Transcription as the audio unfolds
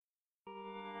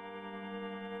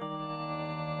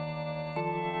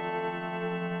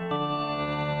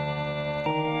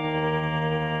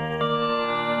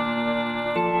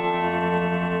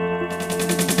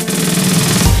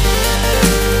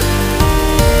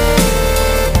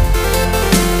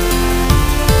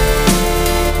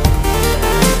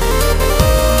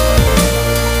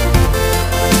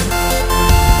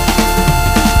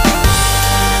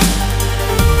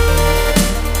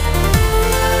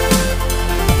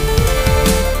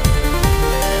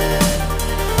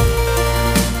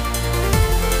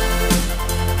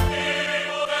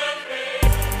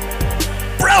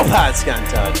It's Scott and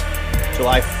Todd.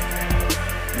 July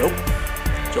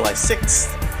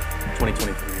 6th,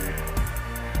 2023.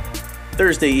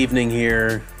 Thursday evening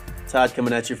here. Todd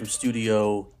coming at you from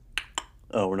studio.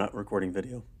 Oh, we're not recording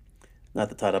video. Not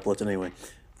the Todd uploads anyway.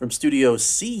 From studio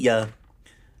C. I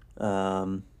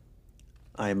am,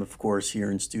 of course,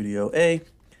 here in studio A.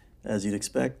 As you'd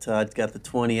expect, Todd's got the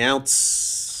 20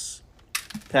 ounce.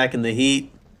 Packing the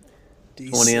heat. DC.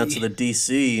 20 ounce of the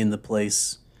DC in the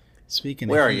place. Speaking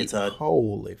Where of are heat, you, Todd?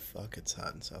 Holy fuck, it's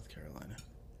hot in South Carolina.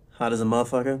 Hot as a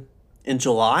motherfucker? In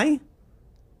July?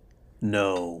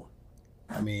 No.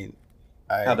 I mean,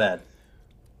 How bad?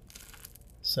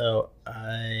 So,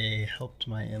 I helped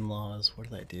my in-laws. What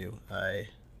did I do? I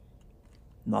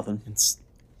Nothing.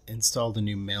 installed a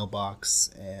new mailbox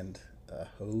and a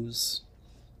hose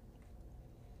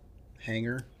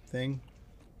hanger thing.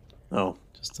 Oh.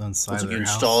 Just on the side So of you their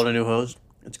house. installed a new hose?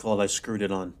 It's called I screwed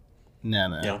it on.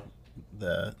 No. Yeah.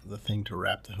 The thing to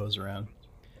wrap the hose around.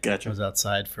 Gotcha. I was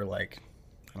outside for like,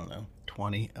 I don't know,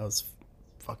 20. I was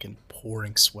fucking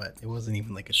pouring sweat. It wasn't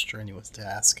even like a strenuous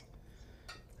task.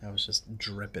 I was just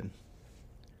dripping.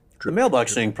 The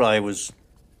mailbox thing probably was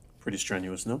pretty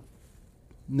strenuous, no?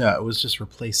 No, it was just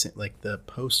replacing, like the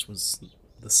post was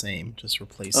the same, just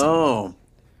replacing Oh.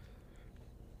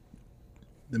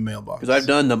 the mailbox. Because I've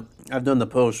done the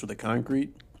post with the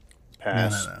concrete.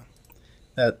 Pass. No.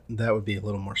 That would be a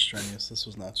little more strenuous. This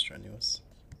was not strenuous.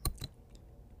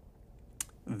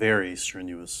 Very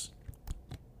strenuous.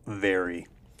 Very.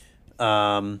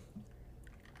 What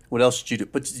else did you do?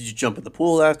 But did you jump in the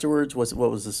pool afterwards? What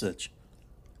was the sitch?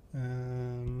 I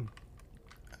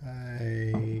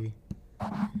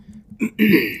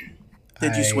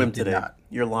Did you swim did today? not.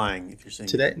 You're lying if you're saying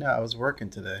Today? No, I was working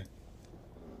today.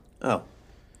 Oh.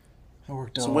 I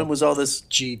worked So all when was all this?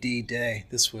 GD day.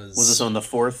 This was Was this on the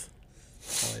 4th?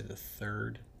 probably the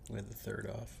 3rd. We had the 3rd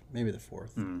off. Maybe the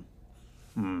 4th.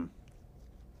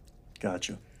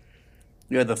 Gotcha.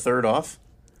 You had the 3rd off?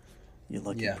 You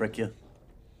lucky prick, you.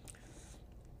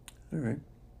 All right.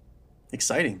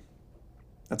 Exciting.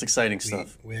 That's exciting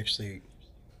stuff. We actually,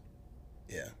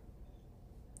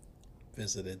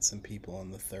 visited some people on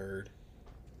the 3rd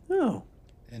Oh.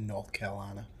 in North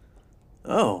Carolina.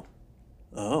 Oh.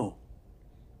 Oh.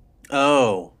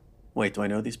 Oh. Wait, do I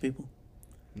know these people?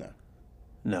 No.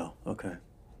 No. Okay.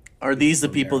 Are these the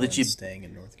From people that Maryland you staying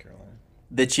in North Carolina?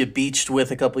 beached with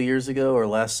a couple years ago or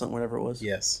last summer, whatever it was?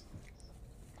 Yes.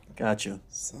 Gotcha.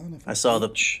 Son of a I saw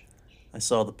bitch. I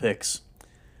saw the pics.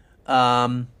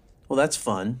 Well, that's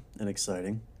fun and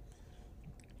exciting.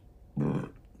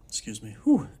 Excuse me.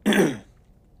 Whew.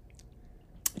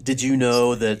 Did you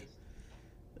know that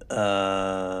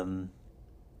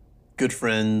good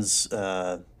friends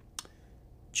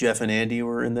Jeff and Andy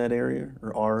were in that area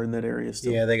or are in that area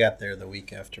still? Yeah, they got there the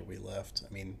week after we left.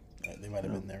 I mean, they might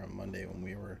have been there on Monday when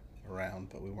we were around,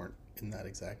 but we weren't in that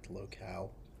exact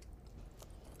locale.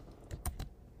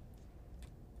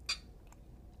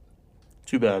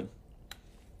 Too bad.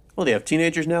 Well, they have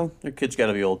teenagers now? Their kids got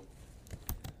to be old.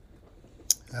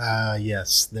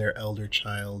 Yes, their elder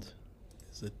child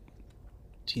is a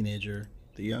teenager.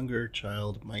 The younger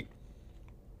child might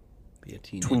be a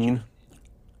teenager. Tween.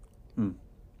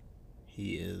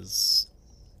 He is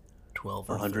 12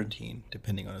 or 100? 13,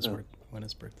 depending on when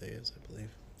his birthday is, I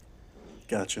believe.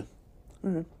 Gotcha. All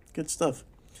right. Good stuff.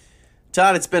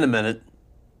 Todd, it's been a minute.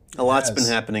 A lot's been has.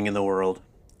 happening in the world.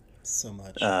 So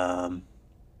much.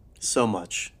 So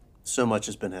much. So much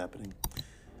has been happening.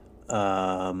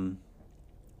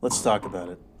 Let's talk about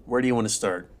it. Where do you want to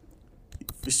start?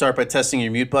 We start by testing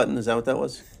your mute button. Is that what that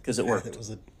was? Because it worked.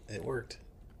 It worked.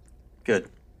 Good.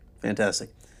 Fantastic.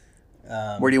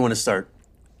 Where do you want to start?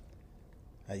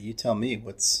 You tell me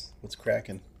what's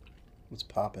cracking, what's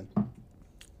popping.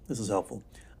 This is helpful.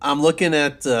 I'm looking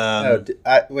at.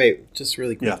 Wait, just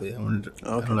really quickly. Yeah.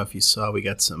 I don't know if you saw. We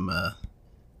got some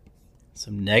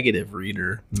negative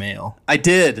reader mail. I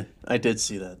did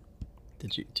see that.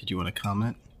 Did you want to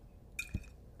comment?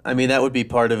 I mean, that would be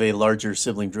part of a larger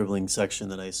sibling dribbling section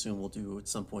that I assume we'll do at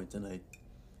some point tonight.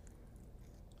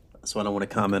 So I don't want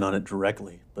to comment on it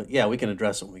directly. But yeah, we can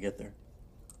address it when we get there.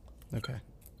 Okay.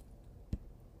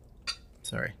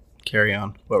 Sorry. Carry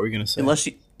on. What were you going to say? Unless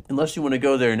you want to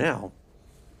go there now.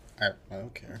 I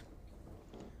don't care.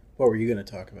 What were you going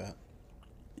to talk about?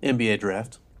 NBA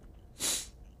draft.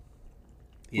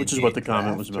 Which is what the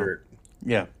comment was about.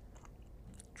 Yeah.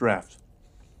 Draft.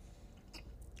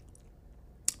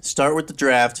 Start with the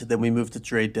draft, then we move to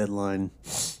trade deadline.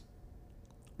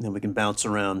 Then we can bounce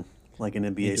around like an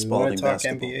NBA Do you Spalding want to talk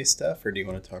basketball. NBA stuff, or do you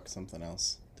want to talk something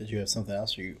else? Did you have something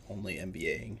else, or are you only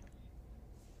NBAing?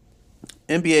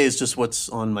 NBA is just what's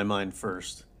on my mind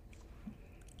first.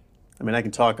 I mean, I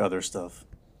can talk other stuff.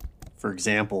 For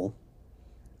example,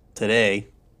 today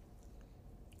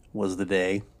was the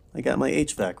day I got my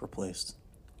HVAC replaced.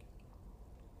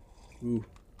 Ooh,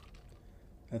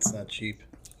 that's not cheap.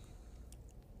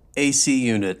 AC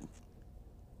unit.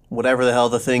 Whatever the hell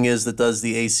the thing is that does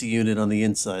the AC unit on the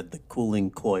inside, the cooling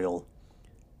coil.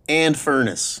 And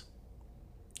furnace.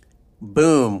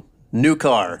 Boom. New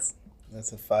car.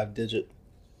 That's a 5-digit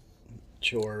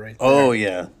chore right there. Oh,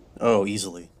 yeah. Oh,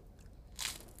 easily.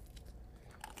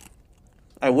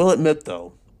 I will admit,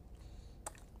 though,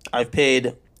 I've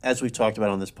paid, as we've talked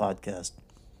about on this podcast,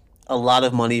 a lot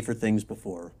of money for things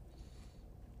before.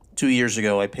 2 years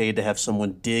ago, I paid to have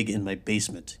someone dig in my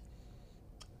basement.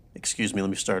 Excuse me, let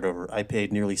me start over. I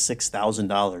paid nearly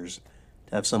 $6,000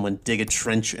 to have someone dig a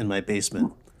trench in my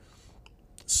basement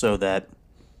so that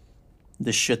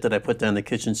the shit that I put down the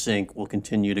kitchen sink will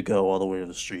continue to go all the way to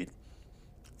the street.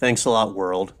 Thanks a lot,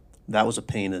 world. That was a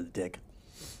pain in the dick.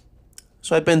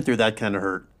 So I've been through that kind of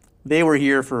hurt. They were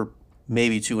here for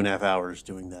maybe 2.5 hours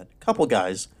doing that. Couple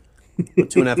guys,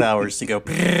 2.5 hours to go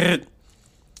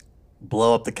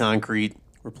blow up the concrete,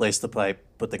 replace the pipe,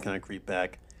 put the concrete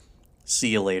back. See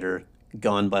you later.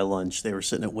 Gone by lunch. They were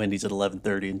sitting at Wendy's at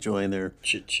 11:30 enjoying their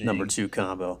Cha-ching. number 2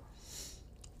 combo.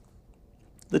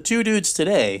 The 2 dudes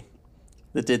today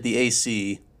that did the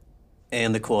AC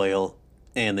and the coil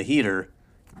and the heater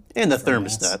and the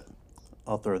thermostat.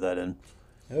 I'll throw that in.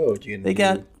 Oh, do you They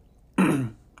got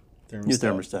thermostat? new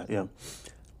thermostat, yeah.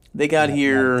 They got Not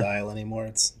here. a dial anymore.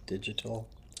 It's digital.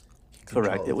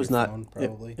 Correct. Control It with was your not. phone,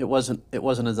 probably. It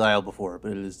wasn't a dial before,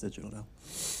 but it is digital now.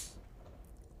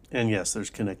 And yes, there's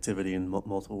connectivity in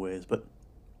multiple ways. But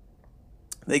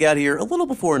they got here a little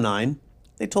before 9.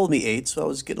 They told me 8, so I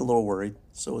was getting a little worried.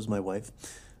 So was my wife.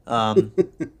 But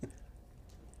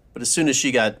as soon as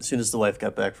the wife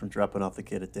got back from dropping off the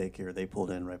kid at daycare, they pulled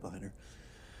in right behind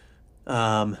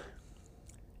her.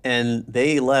 And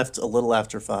they left a little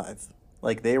after 5.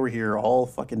 Like, they were here all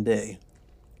fucking day.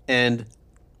 And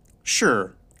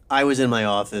sure, I was in my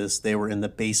office. They were in the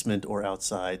basement or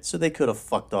outside. So they could have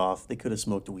fucked off. They could have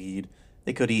smoked weed.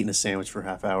 They could have eaten a sandwich for a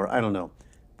half hour. I don't know.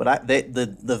 But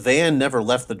the van never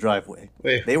left the driveway.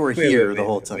 They were here the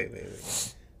whole time.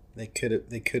 Wait. They could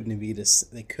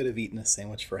have eaten a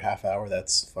sandwich for a half hour.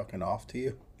 That's fucking off to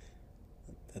you.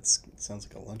 Sounds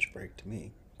like a lunch break to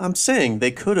me. I'm saying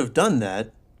they could have done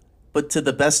that, but to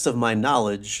the best of my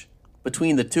knowledge,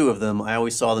 between the two of them, I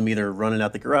always saw them either running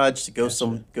out the garage to go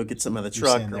get some out of the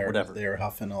truck or whatever. They were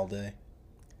huffing all day.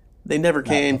 They never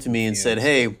came to me and said,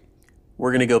 "Hey,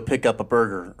 we're gonna go pick up a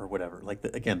burger or whatever." Like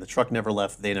again, the truck never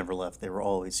left. They never left. They were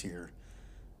always here.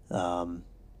 And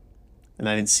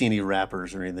I didn't see any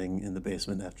wrappers or anything in the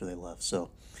basement after they left. So,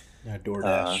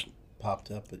 DoorDash popped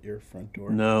up at your front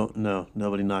door. No,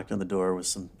 nobody knocked on the door with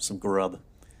some grub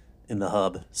in the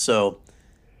hub. So,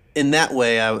 in that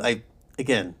way, I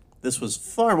again, this was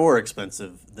far more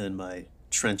expensive than my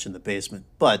trench in the basement.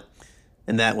 But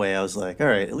in that way, I was like, all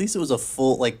right, at least it was a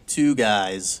full, like 2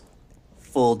 guys,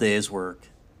 full day's work.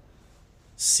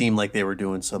 Seemed like they were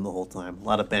doing some the whole time. A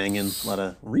lot of banging, a lot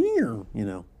of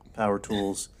power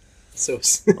tools. So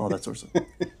all that sort of stuff.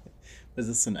 Was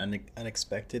this an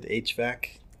unexpected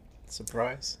HVAC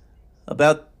surprise?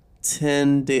 About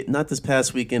 10 days, not this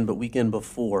past weekend, but weekend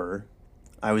before,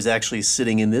 I was actually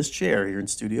sitting in this chair here in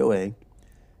Studio A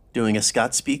doing a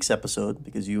Scott Speaks episode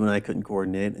because you and I couldn't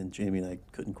coordinate and Jamie and I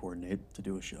couldn't coordinate to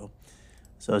do a show.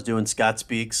 So I was doing Scott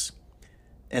Speaks,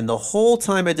 and the whole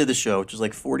time I did the show, which was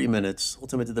like 40 minutes, the whole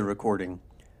time I did the recording,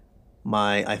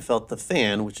 I felt the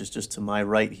fan, which is just to my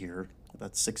right here,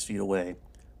 about 6 feet away,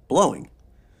 blowing.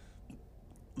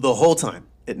 The whole time.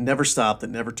 It never stopped.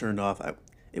 It never turned off.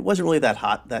 It wasn't really that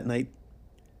hot that night,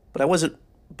 but I wasn't.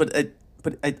 But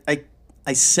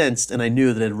I sensed and I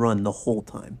knew that it had run the whole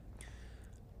time.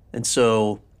 And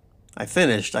so I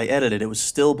finished. I edited. It was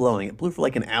still blowing. It blew for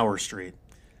like an hour straight.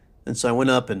 And so I went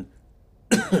up and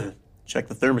checked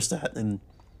the thermostat. And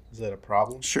is that a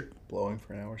problem? Sure. Blowing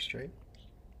for an hour straight?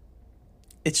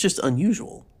 It's just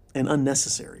unusual and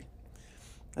unnecessary.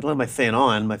 I don't have my fan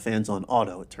on. My fan's on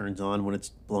auto. It turns on when it's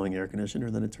blowing air conditioner,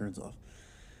 then it turns off.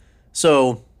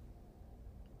 So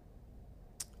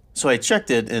I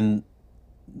checked it, and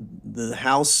the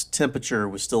house temperature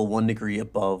was still 1 degree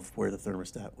above where the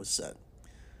thermostat was set.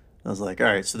 I was like, all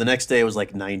right. So the next day it was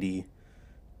like 90,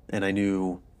 and I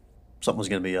knew something was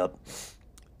going to be up.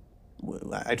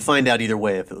 I'd find out either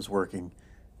way if it was working.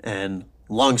 And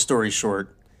long story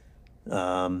short, it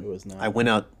was not. I went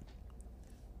out.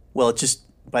 Well, it just,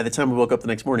 by the time we woke up the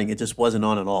next morning, it just wasn't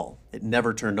on at all. It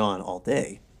never turned on all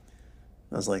day.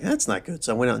 I was like, that's not good.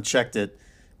 So I went out and checked it,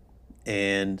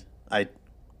 and I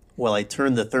Well, I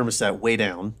turned the thermostat way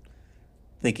down,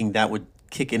 thinking that would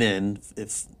kick it in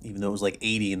if even though it was like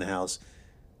 80 in the house.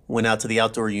 Went out to the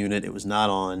outdoor unit, it was not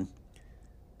on.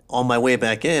 On my way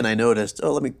back in, I noticed,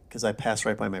 oh, let me, because I passed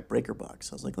right by my breaker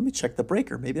box. I was like, let me check the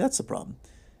breaker. Maybe that's the problem.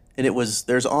 And it was,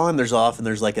 there's on, there's off, and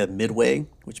there's like a midway,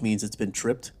 which means it's been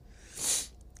tripped.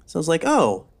 So I was like,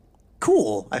 oh,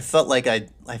 cool. I felt like I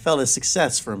felt a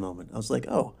success for a moment. I was like,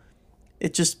 oh,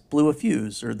 it just blew a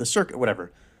fuse or the circuit,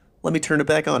 whatever. Let me turn it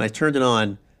back on. I turned it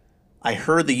on. I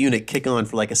heard the unit kick on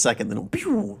for like a second, then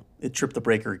pew, it tripped the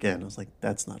breaker again. I was like,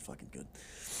 that's not fucking good.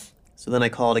 So then I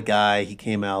called a guy. He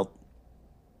came out,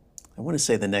 I want to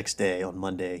say the next day on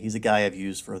Monday. He's a guy I've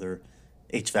used for other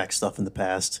HVAC stuff in the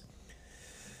past.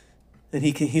 And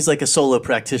he's like a solo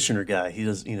practitioner guy. He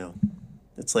does,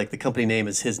 it's like the company name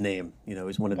is his name.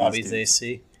 He's one of these Bobby's dudes.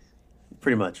 AC.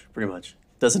 Pretty much.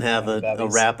 Doesn't have a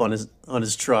Bobby's. wrap on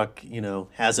his truck.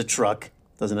 Has a truck.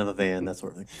 Doesn't have a van. That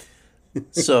sort of thing.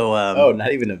 So. Oh,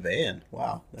 not even a van.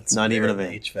 Wow, that's not even a rare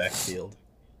in van. the HVAC field.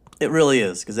 It really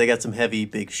is because they got some heavy,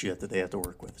 big shit that they have to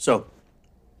work with. So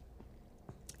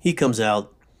he comes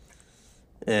out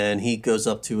and he goes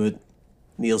up to it,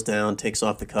 kneels down, takes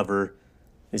off the cover.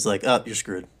 He's like, "Oh, you're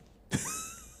screwed."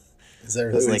 Is that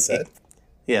really what he said?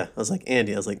 Yeah, I was like,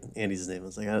 Andy. I was like, Andy's his name. I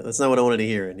was like, that's not what I wanted to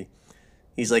hear, Andy.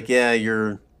 He's like, yeah,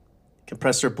 your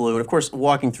compressor blew. And of course,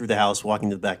 walking through the house, walking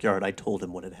to the backyard, I told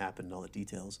him what had happened and all the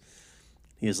details.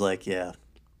 He was like, yeah.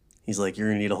 He's like, you're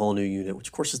going to need a whole new unit, which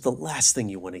of course is the last thing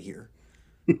you want to hear.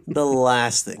 The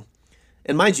last thing.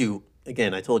 And mind you,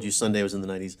 again, I told you Sunday was in the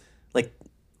 90s. Like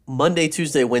Monday,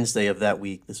 Tuesday, Wednesday of that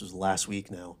week, this was last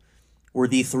week now, were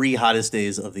the 3 hottest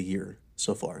days of the year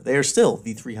so far. They are still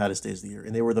the 3 hottest days of the year.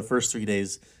 And they were the first 3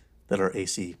 days that our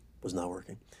AC was not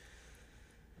working.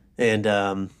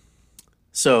 And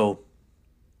so,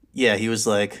 yeah, he was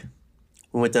like,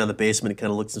 we went down the basement and kind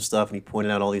of looked at some stuff, and he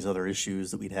pointed out all these other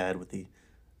issues that we'd had with the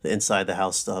inside the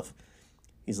house stuff.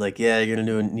 He's like, yeah, you're going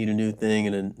to need a new thing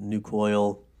and a new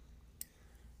coil.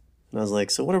 And I was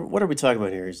like, so what are we talking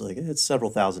about here? He's like, it's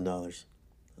several $1,000s.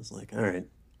 I was like, all right.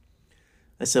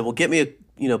 I said, well, get me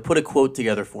put a quote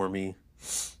together for me.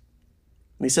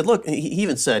 And he said, look, he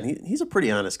even said, he's a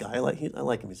pretty honest guy. I like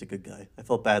him. He's a good guy. I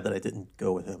felt bad that I didn't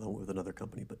go with him. I went with another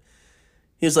company. But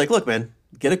he was like, look, man,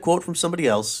 get a quote from somebody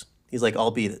else. He's like,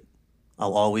 I'll beat it.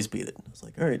 I'll always beat it. I was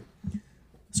like, all right.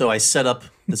 So I set up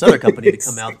this other company to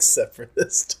come out. Except for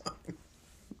this time.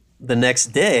 The next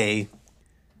day,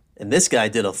 and this guy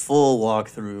did a full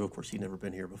walkthrough. Of course, he'd never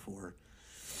been here before.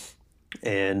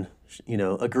 And,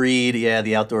 agreed, yeah,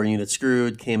 the outdoor unit's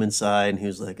screwed, came inside, and he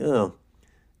was like, oh.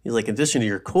 He's like, in addition to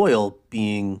your coil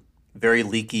being very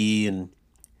leaky, and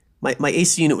my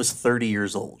AC unit was 30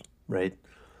 years old, right?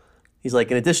 He's like,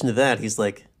 in addition to that, he's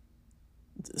like,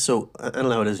 so I don't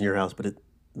know how it is in your house, but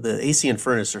the AC and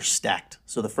furnace are stacked.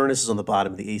 So the furnace is on the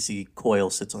bottom, the AC coil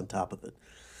sits on top of it.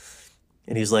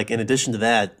 And he's like, in addition to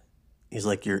that, he's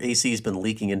like, your AC's been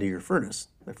leaking into your furnace.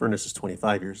 My furnace is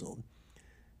 25 years old.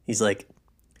 He's like,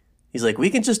 we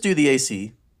can just do the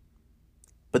AC,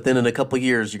 but then in a couple of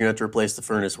years, you're going to have to replace the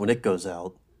furnace when it goes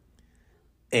out.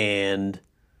 And,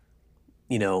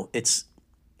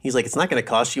 he's like, it's not going to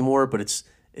cost you more, but it's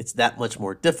that much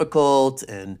more difficult.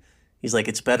 And he's like,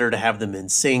 it's better to have them in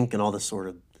sync and all this sort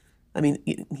of,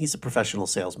 he's a professional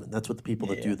salesman. That's what the people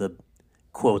that do the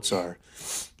quotes are.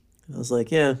 And I was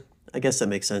like, yeah, I guess that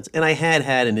makes sense. And I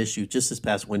had an issue just this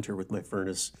past winter with my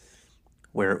furnace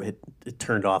where it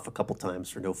turned off a couple times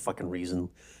for no fucking reason.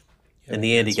 And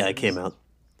the Andy guy came out.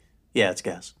 Yeah, it's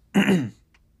gas.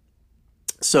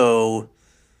 So,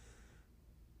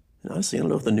 honestly, I don't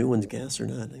know if the new one's gas or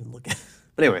not. I didn't look at it.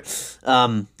 But anyway,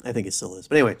 I think it still is.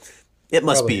 But anyway, it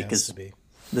must be because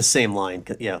the same line.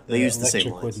 Yeah, they use the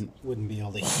same lines. Wouldn't be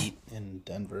able to heat in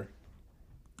Denver.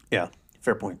 Yeah,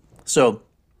 fair point. So,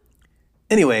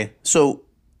 anyway,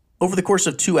 over the course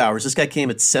of 2 hours, this guy came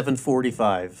at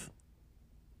 7:45,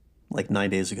 like 9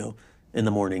 days ago in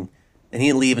the morning. And he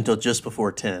didn't leave until just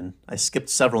before 10. I skipped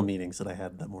several meetings that I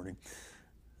had that morning.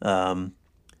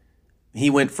 He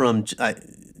went from,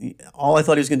 all I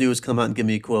thought he was going to do was come out and give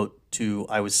me a quote to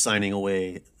I was signing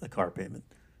away a car payment.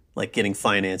 Like getting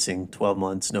financing, 12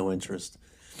 months, no interest,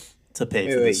 to pay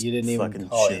for this you didn't fucking even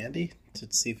call shit. Andy to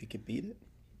see if he could beat it?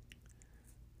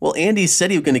 Well, Andy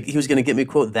said he was gonna get me a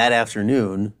quote that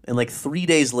afternoon. And like 3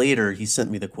 days later, he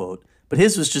sent me the quote. But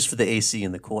his was just for the AC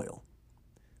and the coil.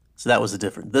 So that was the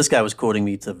difference. This guy was quoting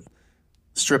me to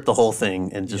strip the whole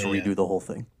thing and just redo the whole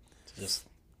thing.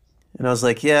 And I was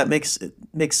like, yeah, it makes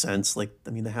sense. Like,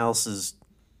 the house is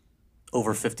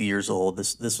over 50 years old.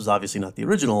 This was obviously not the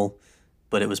original,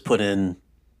 but it was put in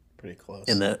pretty close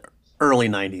in the early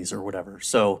 90s or whatever.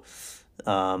 So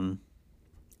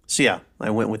So yeah, I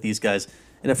went with these guys.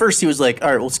 And at first he was like, all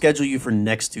right, we'll schedule you for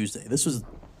next Tuesday. This was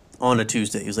on a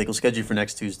Tuesday. He was like, we'll schedule you for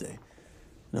next Tuesday.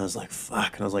 And I was like,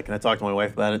 fuck. And I was like, can I talk to my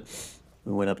wife about it?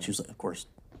 We went up. She was like, of course,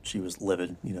 she was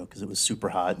livid, because it was super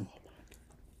hot.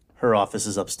 Her office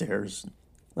is upstairs.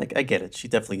 Like, I get it. She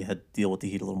definitely had to deal with the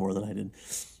heat a little more than I did.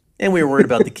 And we were worried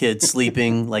about the kids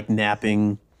sleeping, like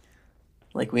napping.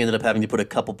 Like, we ended up having to put a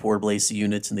couple portable AC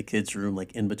units in the kids' room,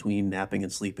 like in between napping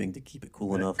and sleeping to keep it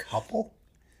cool enough. A couple?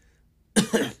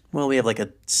 Well, we have like a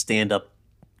stand up,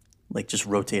 like just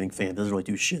rotating fan. It doesn't really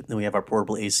do shit. Then we have our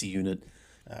portable AC unit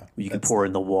where you can pour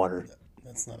in the water.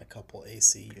 That's not a couple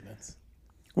AC units.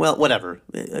 Well, whatever.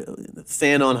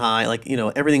 Fan on high, like,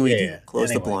 everything we do.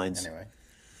 Close the blinds.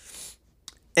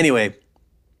 Anyway,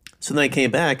 so then I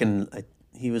came back and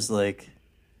he's like,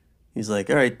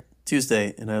 all right,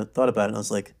 Tuesday. And I thought about it and I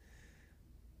was like,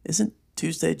 isn't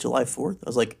Tuesday July 4th? I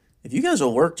was like, if you guys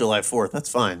will work July 4th, that's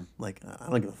fine. Like, I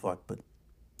don't give a fuck. But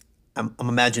I'm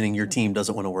imagining your team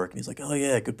doesn't want to work. And he's like, oh,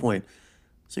 yeah, good point.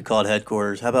 So he called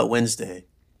headquarters. How about Wednesday?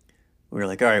 We were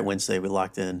like, all right, Wednesday. We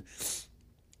locked in.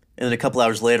 And then a couple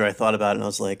hours later, I thought about it and I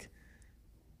was like,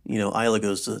 Isla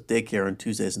goes to daycare on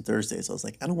Tuesdays and Thursdays. I was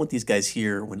like, I don't want these guys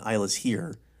here when Isla's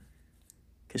here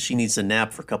because she needs to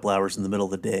nap for a couple hours in the middle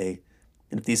of the day.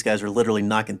 And if these guys are literally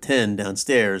knocking 10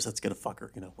 downstairs, that's going to fuck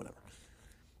her, whatever.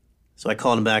 So I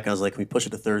called him back and I was like, can we push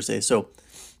it to Thursday? So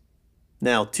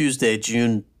now Tuesday,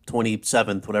 June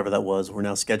 27th, whatever that was, we're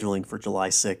now scheduling for July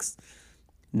 6th,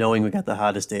 knowing we got the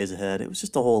hottest days ahead. It was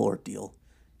just a whole ordeal.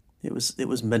 It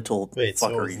was mental fuckery so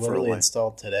it was for a literally while.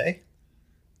 installed today?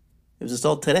 It was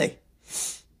installed today.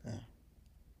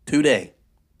 Today,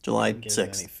 July Get it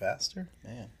 6th. any faster?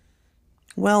 Man.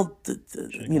 Well,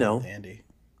 Handy.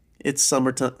 it's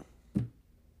summertime.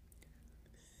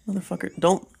 Motherfucker,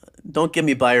 don't give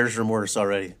me buyer's remorse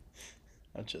already.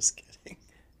 I'm just kidding.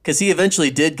 Because he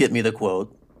eventually did get me the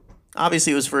quote.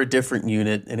 Obviously, it was for a different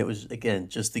unit, and it was, again,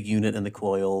 just the unit and the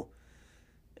coil.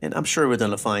 And I'm sure we've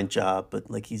done a fine job, but,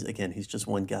 like, he's just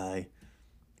one guy.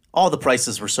 All the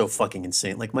prices were so fucking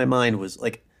insane. Like, my mind was,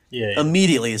 like,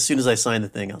 immediately, as soon as I signed the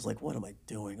thing, I was like, what am I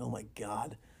doing? Oh, my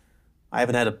God. I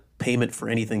haven't had a payment for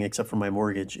anything except for my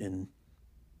mortgage in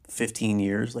 15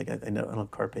 years. Like, I don't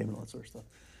have car payment, all that sort of stuff.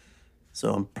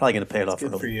 So I'm probably going to pay it off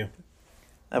Good early. for you.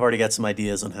 I've already got some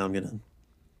ideas on how I'm going to,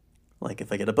 like,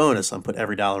 if I get a bonus, I'm put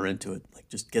every dollar into it. Like,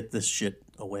 just get this shit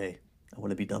away. I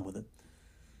want to be done with it.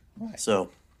 Why? So,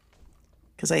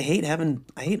 because I hate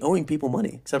owing people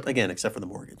money, except for the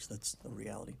mortgage. That's the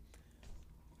reality.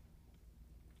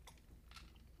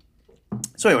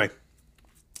 So anyway,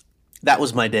 that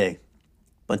was my day.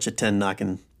 Bunch of 10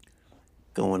 knocking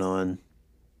going on.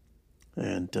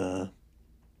 And,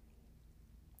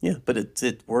 yeah, but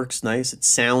it works nice. It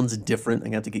sounds different.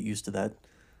 I'm going to have to get used to that,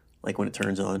 like when it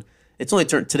turns on. It's only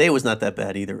today was not that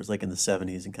bad either. It was like in the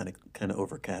 70s and kind of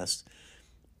overcast.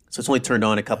 So it's only turned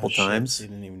on a couple times. So you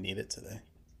didn't even need it today.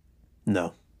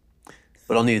 No,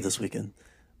 but I'll need it this weekend.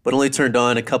 But only turned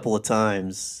on a couple of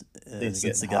times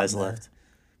since the guys left.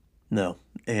 No,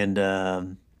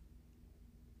 and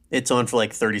it's on for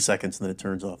like 30 seconds and then it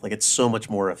turns off. Like, it's so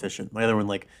much more efficient. My other one,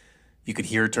 like, you could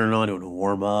hear it turn on. It would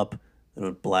warm up. It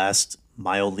would blast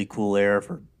mildly cool air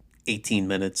for 18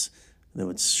 minutes. And then it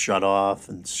would shut off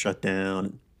and shut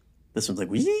down. This one's like,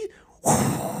 wee.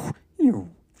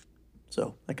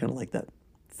 So I kind of like that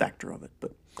factor of it.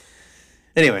 But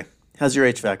anyway, how's your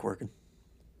HVAC working?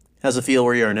 How's it feel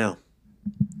where you are now?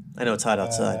 I know it's hot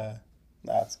outside.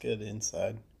 That's good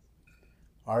inside.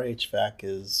 Our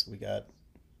HVAC we got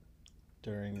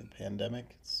during the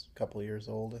pandemic. It's a couple of years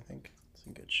old, I think. It's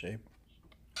in good shape,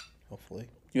 hopefully.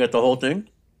 You got the whole thing?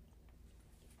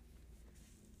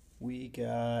 We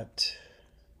got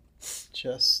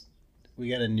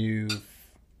a new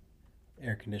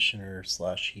air conditioner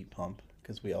 / heat pump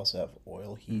because we also have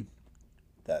oil heat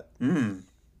that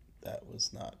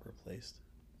was not replaced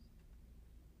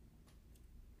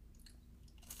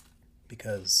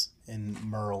because in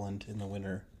Maryland in the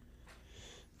winter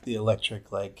the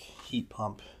electric heat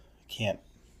pump can't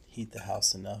heat the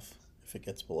house enough if it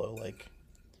gets below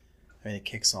it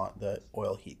kicks on, the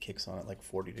oil heat kicks on at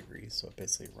 40 degrees, so it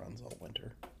basically runs all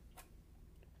winter.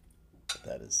 But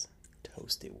that is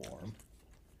toasty warm.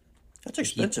 That's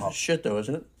expensive as shit, though,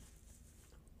 isn't it?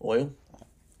 Oil? I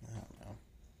don't know.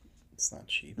 It's not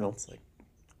cheap. No. It's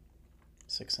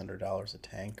 $600 a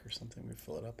tank or something. We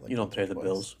fill it up you don't pay the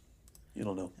bills. You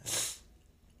don't know. Yeah. It's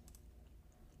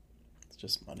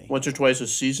just money. Once or twice a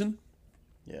season?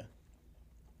 Yeah.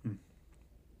 I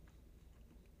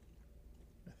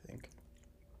think.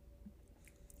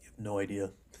 You have no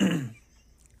idea.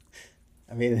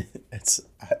 I mean,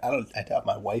 I doubt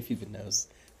my wife even knows.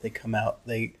 They come out.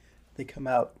 They come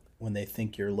out when they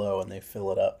think you're low, and they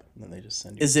fill it up, and then they just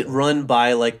send you Is a it bill. run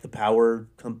by like the power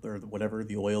company or whatever,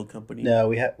 the oil company, No,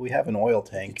 we have an oil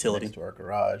like tank next utility? to our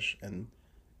garage, and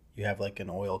you have like an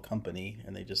oil company,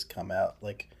 and they just come out.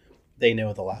 Like they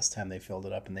know the last time they filled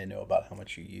it up, and they know about how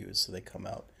much you use, so they come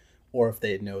out. Or if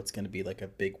they know it's going to be like a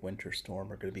big winter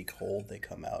storm or going to be cold, they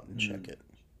come out and check Mm. it.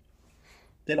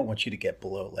 They don't want you to get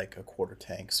below like a quarter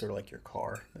tank, sort of like your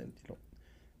car, and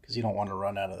because you don't want to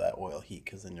run out of that oil heat,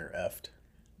 because then you're effed.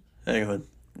 Hang on.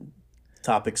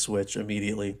 Topic switch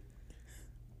immediately.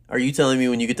 Are you telling me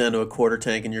when you get down to a quarter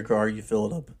tank in your car, you fill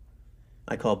it up?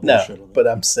 I call No, bullshit on that. but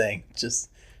I'm saying just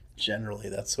generally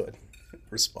that's what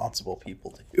responsible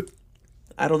people do.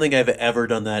 I don't think I've ever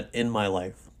done that in my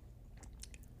life.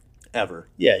 Ever.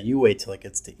 Yeah, you wait till it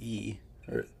gets to E,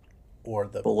 or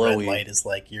the Below red E. light is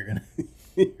like you're gonna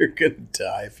you're gonna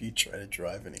die if you try to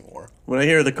drive anymore. When I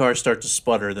hear the car start to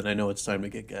sputter, then I know it's time to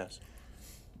get gas.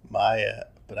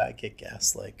 But I get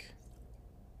gas like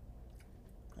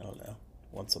I don't know,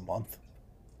 once a month.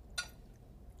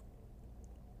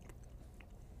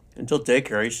 Until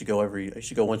daycare, I should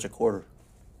go once a quarter.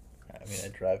 I mean, I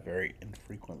drive very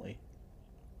infrequently.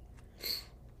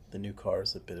 The new car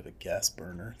is a bit of a gas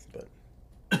burner, but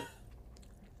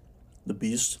The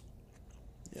beast.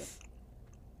 yeah,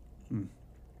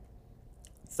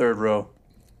 Third row.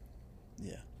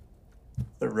 yeah.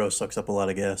 Third row sucks up a lot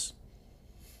of gas.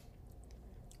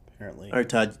 Apparently, All right,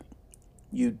 Todd,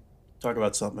 you talk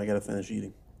about something. I gotta finish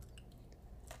eating.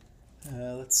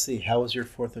 let's see. How was your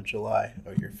Fourth of July?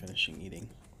 Oh, you're finishing eating.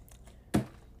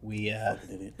 We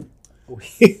Fucking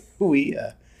idiot. we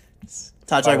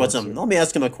Todd, talk about fireworks something. are Let me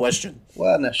ask him a question.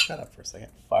 well. No, shut up for a second.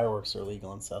 Fireworks are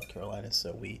legal in South Carolina,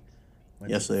 so we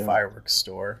went Yes, to the they are. fireworks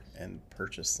store and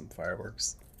purchased some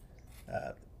fireworks.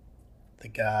 Uh, the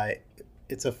guy,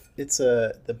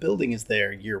 the building is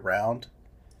there year round,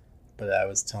 but I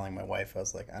was telling my wife, I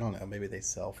was like, I don't know, maybe they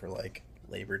sell for like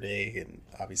Labor Day and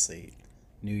obviously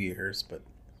New Year's, but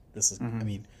this is, I Mm-hmm.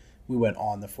 mean, we went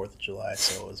on the 4th of July,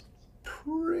 so it was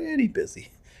pretty busy.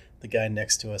 The guy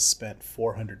next to us spent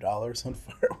 $400 on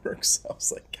fireworks. I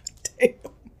was like, God damn.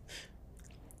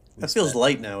 We That feels spent,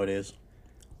 light nowadays.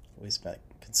 we spent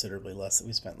considerably less.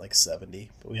 We spent like 70,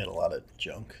 but we had a lot of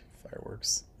junk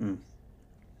fireworks. Mm.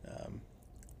 Um,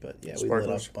 but yeah, we lit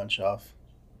Sparklers. up a bunch off.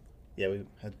 Yeah, we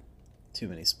had too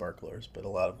many sparklers, but a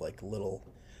lot of like little.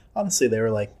 Honestly, they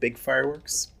were like big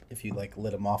fireworks. If you like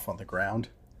lit them off on the ground,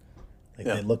 like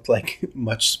Yeah, they looked like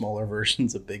much smaller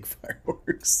versions of big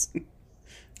fireworks.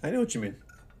 I know what you mean.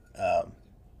 um,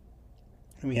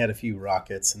 and we had a few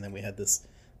rockets, and then we had this.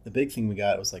 The big thing we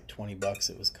got was like $20.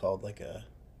 It was called like a.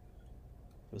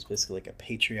 It was basically like a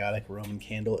patriotic Roman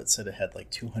candle. It said it had like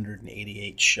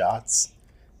 288 shots.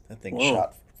 That thing Whoa.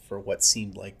 shot for what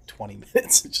seemed like 20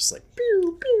 minutes. It's just like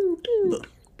pew pew pew.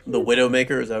 The the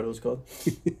Widowmaker, is that what it was called?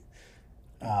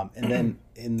 And then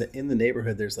in the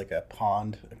neighborhood, there's like a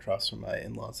pond across from my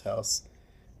in-laws' house,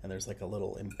 and there's like a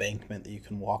little embankment that you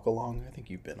can walk along. I think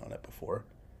you've been on it before.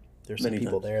 There's some Many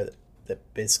people times. there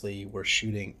that basically were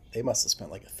shooting. They must have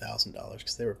spent like $1,000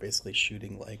 because they were basically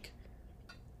shooting like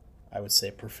I would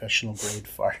say professional grade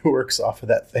fireworks off of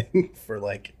that thing for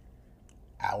like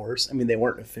hours. I mean, they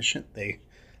weren't efficient. They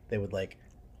would like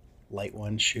light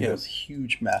one, shoot Yeah. a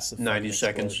huge, massive 90 fucking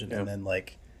seconds. explosion, Yeah. and then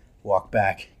like walk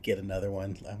back, get another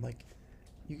one. I'm like,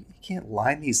 you can't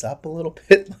line these up a little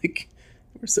bit. Like,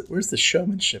 where's the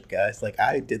showmanship, guys? Like,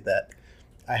 I did that.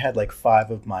 I had like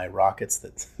 5 of my rockets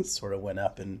that sort of went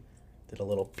up and did a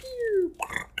little pew.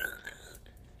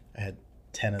 I had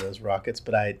 10 of those rockets,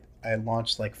 but I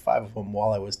launched like 5 of them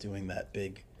while I was doing that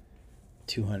big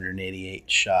 288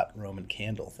 shot Roman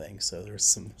candle thing. So there was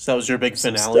So that was your big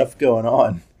some finale? stuff going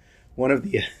on. One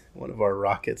of our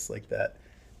rockets like that.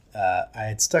 I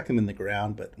had stuck them in the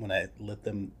ground, but when I lit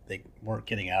them, they weren't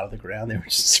getting out of the ground. They were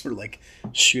just sort of like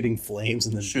shooting flames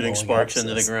and then Shooting blowing sparks up.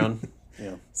 into the ground.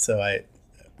 Yeah. So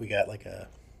we got like a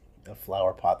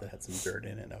flower pot that had some dirt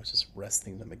in it. And I was just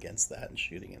resting them against that and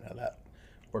shooting it. Now that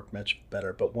worked much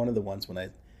better. But one of the ones when I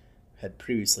had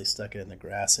previously stuck it in the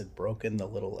grass had broken the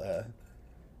little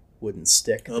wooden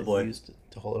stick Oh, that boy. used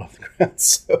to hold it off the ground.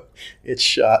 So it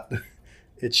shot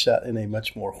in a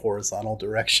much more horizontal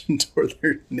direction toward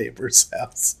their neighbor's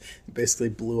house. It basically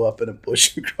blew up in a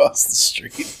bush across the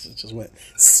street. It just went.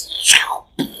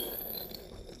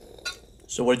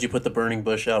 So what did you put the burning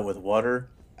bush out with? Water?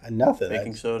 Nothing.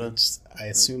 Baking soda? I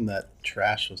assumed that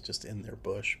trash was just in their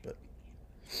bush, but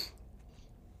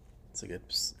it's a good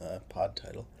pod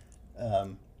title. I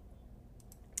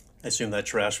assume that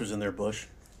trash was in their bush.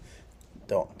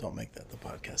 Don't make that the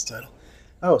podcast title.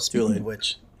 Oh, Too speaking late. of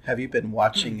which, have you been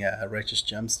watching Righteous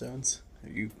Gemstones? Are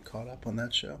you caught up on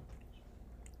that show?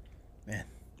 Man,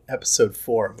 episode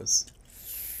 4 was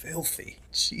filthy. I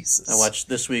Jesus. watched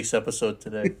this week's episode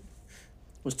today.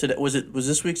 Was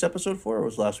this week's episode 4 or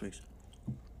was last week's?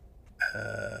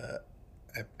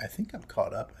 I think I'm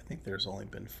caught up. I think there's only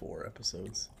been 4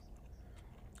 episodes.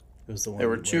 It was the one. There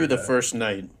were 2 the first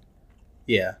night.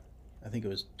 Yeah, I think it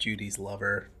was Judy's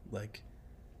lover. Like,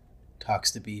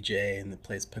 talks to BJ and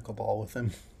plays pickleball with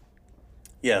him.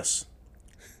 Yes.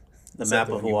 The Is map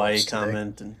that the of one you Hawaii watched today?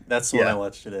 comment, and that's the one I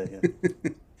watched today. Yeah.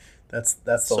 That's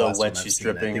the So last wet one I've she's seen.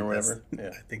 I dripping think or whatever.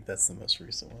 that's- Yeah. I think that's the most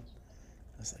recent one.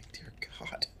 I was like, dear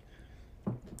God.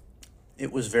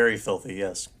 It was very filthy,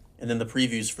 yes. And then the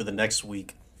previews for the next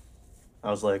week, I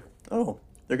was like, oh,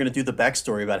 they're going to do the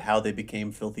backstory about how they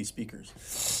became filthy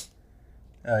speakers.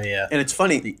 Oh yeah. And it's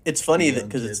funny. It's funny the that young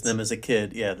because it's kids. them as a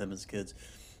kid. Yeah, them as kids.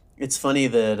 It's funny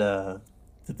that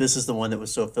this is the one that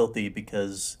was so filthy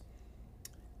because,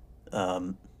 oh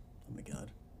my God,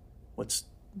 what's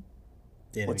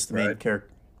Danny the main McBride. character?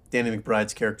 Danny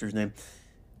McBride's character's name.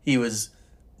 He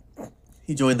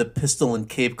joined the Pistol and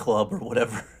Cape Club or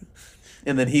whatever,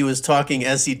 and then he was talking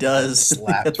as he does.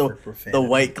 Slapped at for the profanity.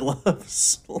 white glove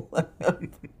slap.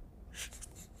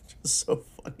 Just so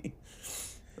funny.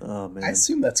 Oh man. I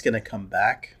assume that's going to come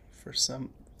back for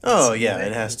some. Oh yeah,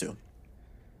 it has to.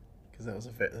 Because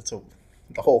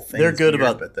the whole thing. They're is good weird,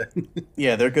 about- but then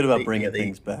Yeah, they're good about they- bringing yeah, they-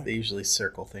 things back. They usually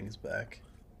circle things back.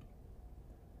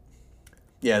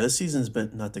 Yeah, this season's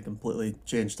been, not to completely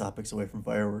change topics away from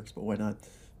fireworks, but why not?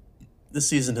 This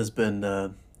season has been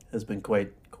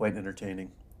quite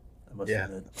entertaining. I must Yeah.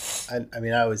 admit. I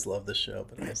mean, I always love the show,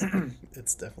 but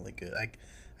it's definitely good.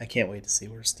 I can't wait to see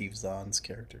where Steve Zahn's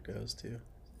character goes to.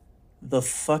 The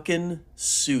fucking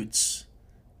suits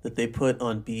that they put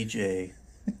on BJ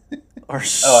are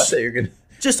Oh, I thought you were gonna.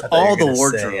 just I thought you all were the gonna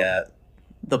wardrobe. Say,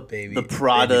 the baby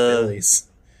Prada. Baby Billy's.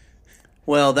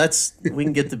 Well, we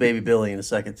can get to Baby Billy in a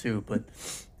second too, but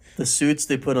the suits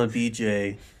they put on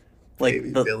BJ, like Baby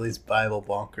the Billy's Bible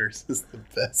Bonkers is the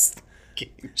best game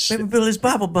shit. Baby Billy's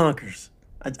Bible Bonkers.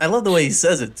 I love the way he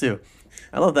says it too.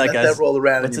 I love that Let guy's. that roll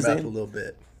around in what's your his mouth name? a little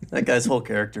bit. That guy's whole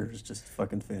character is just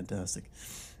fucking fantastic.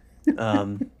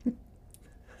 And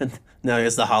now he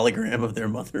has the hologram of their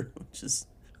mother, which is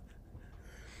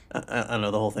I don't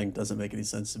know. The whole thing doesn't make any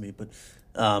sense to me, but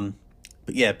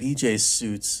yeah, BJ's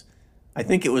suits. I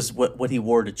think it was what he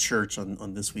wore to church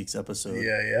on this week's episode.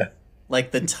 Yeah.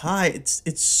 Like the tie,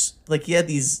 it's like he had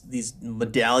these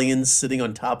medallions sitting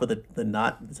on top of the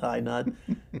tie knot.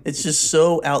 It's just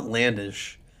so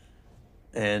outlandish,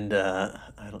 and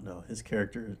I don't know, his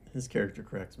character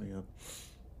cracks me up.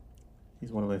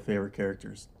 He's one of my favorite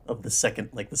characters of the second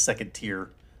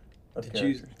tier of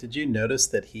characters. Did you notice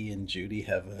that he and Judy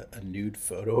have a nude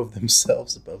photo of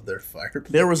themselves above their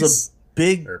fireplace? There was a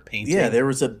big or painting. Yeah, there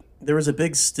was a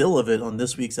big still of it on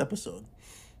this week's episode.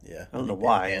 Yeah, I don't know think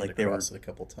why, panned like, they were- across it a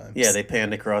couple times. Yeah, they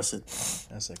panned across it.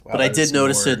 I was like, wow, But I that did is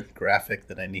notice more it- graphic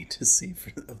than I need to see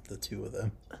of the two of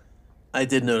them. I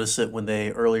did notice it when they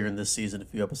earlier in this season, a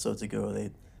few episodes ago,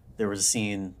 there was a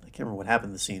scene. I can't remember what happened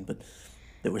in the scene, but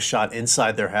it was shot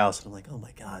inside their house, and I'm like, oh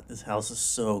my God, this house is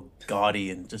so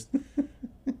gaudy and just.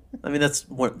 I mean, that's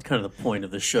kind of the point of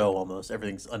the show. Almost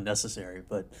everything's unnecessary,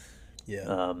 but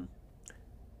Yeah,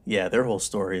 yeah, their whole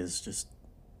story is just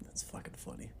that's fucking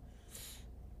funny.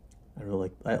 I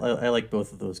really I like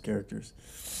both of those characters,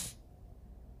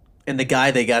 and the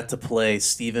guy they got to play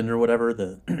Steven or whatever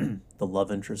the the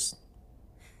love interest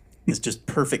is just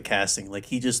perfect casting. Like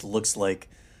he just looks like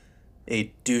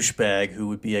a douchebag who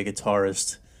would be a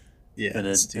guitarist yeah, in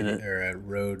a- or a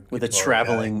road with a guitar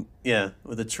traveling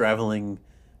with a traveling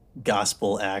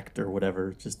gospel act or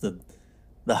whatever. Just the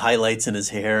highlights in his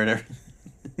hair and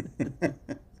everything.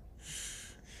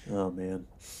 Oh man.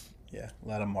 guy. Yeah, a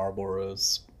lot of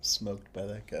Marlboros smoked by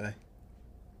that guy.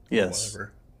 Yes.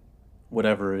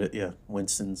 Whatever. Yeah,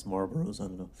 Winston's, Marlboros, I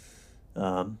don't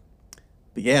know.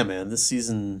 But yeah, man, this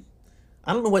season,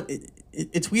 I don't know what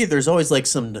it's weird. There's always like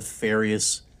some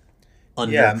nefarious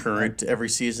undercurrent to every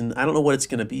season. I don't know what it's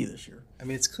going to be this year. I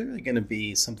mean, it's clearly going to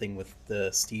be something with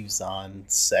the Steve Zahn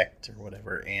sect or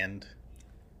whatever, and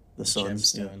The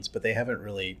Suns, yeah. gemstones, but they haven't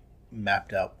really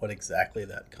mapped out what exactly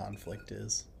that conflict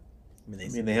is. I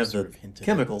mean, they have sort the of hinted at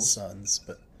chemicals. the Suns,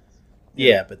 but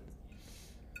Yeah. but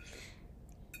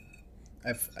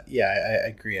I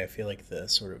agree. I feel like the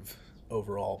sort of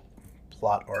overall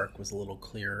plot arc was a little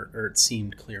clearer, or it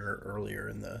seemed clearer earlier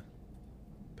in the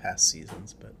past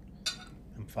seasons, but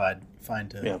I'm fine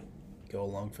to Yeah. go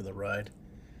along for the ride.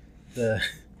 The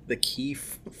The key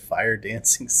fire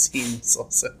dancing scene is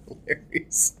also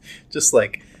hilarious. Just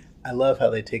like, I love how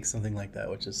they take something like that,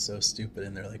 which is so stupid,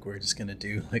 and they're like, we're just gonna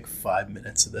do like 5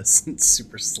 minutes of this in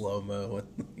super slow mo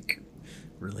and like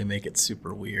really make it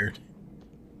super weird.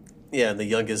 Yeah, and the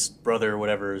youngest brother or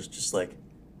whatever is just like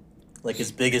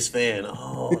his biggest fan.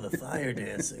 Oh, the fire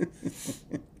dancing.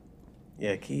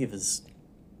 Yeah, Kiev is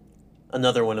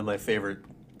another one of my favorite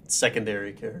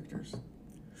secondary characters.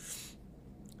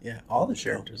 Yeah, all the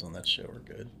Show. characters on that show are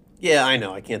good. Yeah, I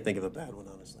know. I can't think of a bad one,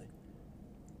 honestly.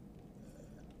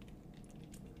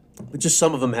 But just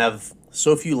some of them have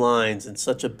so few lines and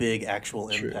such a big actual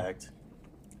True. impact.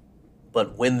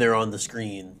 But when they're on the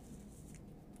screen,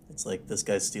 it's like this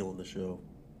guy's stealing the show,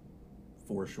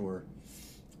 for sure.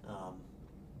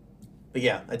 But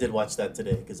yeah, I did watch that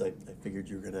today because I figured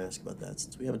you were going to ask about that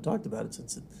since we haven't talked about it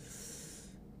since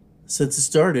it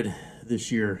started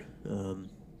this year.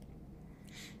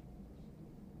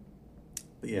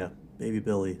 But yeah, Baby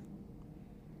Billy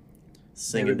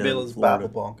singing Baby down Bill in is Florida.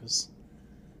 Baba Bonkers.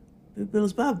 Baby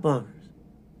Billy's Bob Bonkers.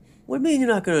 What do you mean you're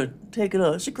not going to take it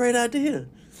up? It's a great idea.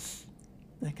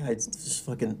 That guy's just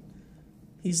fucking...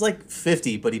 He's like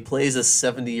 50, but he plays a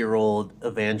 70-year-old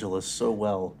evangelist so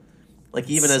well. Like,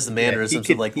 even as the mannerisms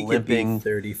of, like, he limping... could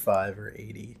be 35 or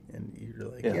 80, and you're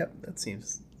like, Yeah. yep, that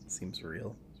seems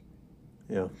real.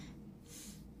 Yeah.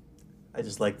 I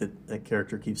just like that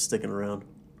character keeps sticking around.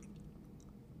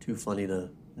 Too funny to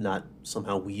not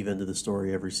somehow weave into the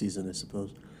story every season, I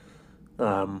suppose.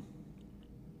 But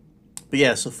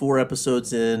yeah, so 4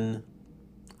 episodes in.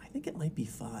 I think it might be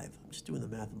 5. I'm just doing the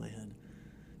math in my head.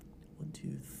 1,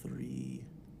 2, 3,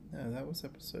 No, that was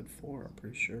episode 4, I'm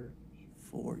pretty sure.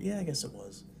 4. Yeah, I guess it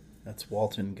was. That's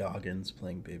Walton Goggins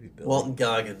playing Baby Bill. Walton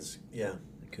Goggins. Yeah.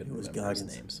 I couldn't It was remember his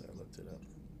Goggins. name, so I looked it up.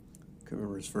 Couldn't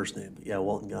remember his first name, but yeah,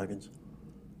 Walton Goggins.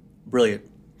 Brilliant.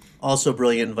 Also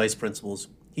brilliant in Vice Principals.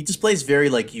 He just plays very,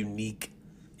 like, unique,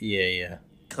 Yeah.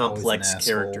 complex Always an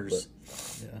asshole, characters.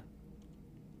 but,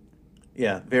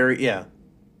 Yeah,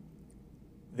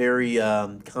 very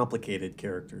complicated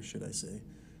characters, should I say.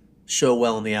 Show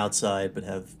well on the outside, but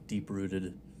have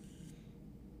deep-rooted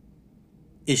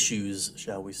issues,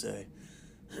 shall we say,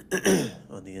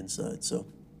 on the inside. So,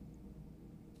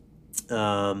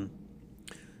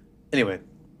 anyway,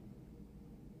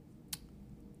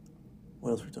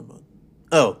 what else were we talking about?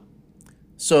 Oh,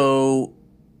 so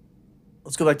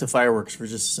let's go back to fireworks for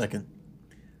just a second.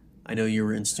 I know you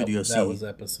were in Studio C. That was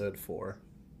episode 4.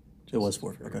 It was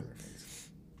 4. For Okay. reference.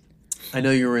 I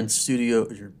know you were in studio.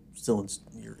 You're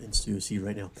in Studio C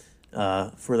right now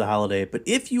for the holiday. But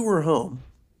if you were home,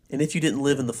 and if you didn't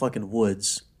live in the fucking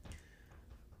woods,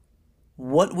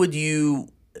 what would your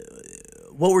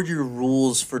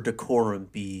rules for decorum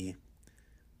be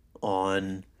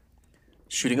on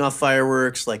shooting off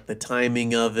fireworks? Like the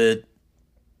timing of it?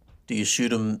 Do you shoot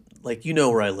them like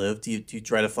where I live? Do you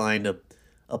try to find a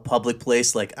public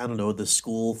place like I don't know the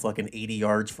school fucking 80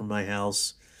 yards from my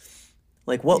house?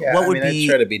 Like what would be I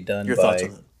try to be done your by, thoughts on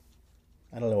that?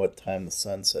 I don't know what time the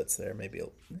sun sets there. Maybe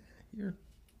you're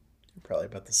probably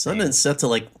about the same. Sun and set to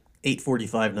like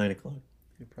 8:45, 9 o'clock.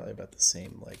 You're probably about the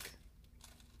same like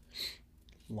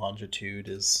longitude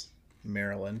as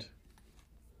Maryland.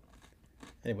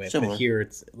 Anyway, Similar. but here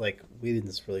it's like we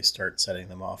didn't really start setting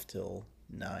them off till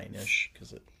 9-ish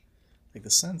because it like the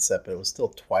sun set, but it was still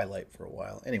twilight for a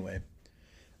while. Anyway,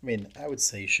 I mean, I would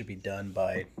say you should be done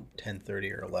by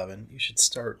 10:30 or 11. You should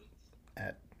start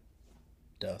at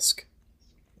dusk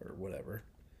or whatever,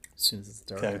 as soon as it's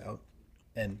dark Okay. out.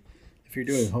 And if you're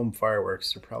doing home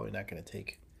fireworks, they're probably not going to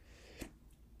take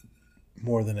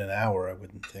more than an hour, I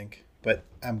wouldn't think. But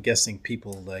I'm guessing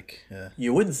people like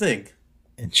You wouldn't think.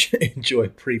 enjoy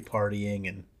pre-partying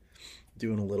and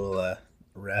doing a little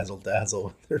razzle-dazzle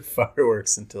with their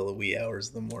fireworks until the wee hours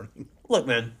of the morning. Look,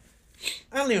 man,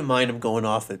 I don't even mind them going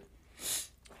off at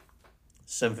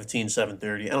 7:15,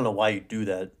 7:30. I don't know why you do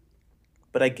that,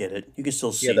 but I get it. You can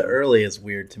still see Yeah, the them. early is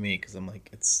weird to me because I'm like,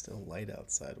 it's still light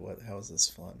outside. How is this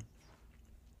fun?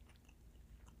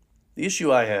 The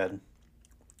issue I had,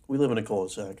 we live in a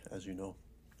cul-de-sac, as you know.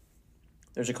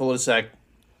 There's a cul-de-sac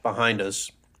behind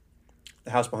us.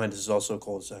 The house behind us is also a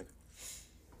cul-de-sac.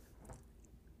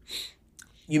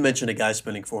 You mentioned a guy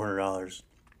spending $400.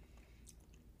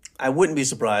 I wouldn't be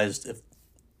surprised if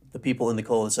the people in the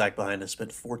cul-de-sac behind us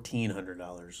spent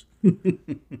 $1,400.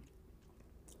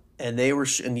 And they were,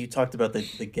 and you talked about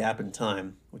the gap in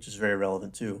time, which is very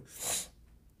relevant too.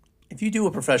 If you do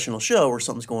a professional show where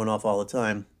something's going off all the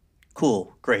time,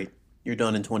 cool, great. You're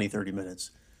done in 20, 30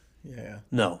 minutes. Yeah.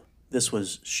 No, this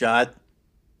was shot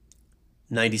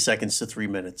 90 seconds to 3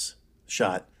 minutes.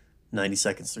 Shot 90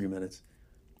 seconds, 3 minutes.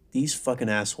 these fucking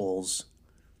assholes,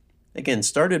 again,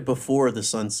 started before the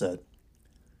sunset.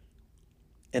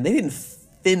 And they didn't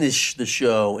finish the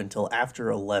show until after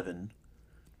 11.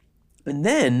 And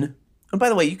then, and by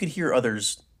the way, you could hear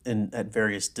others at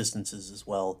various distances as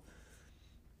well.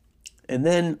 And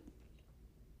then,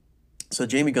 so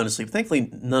Jamie going to sleep. Thankfully,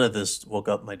 none of this woke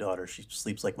up my daughter. She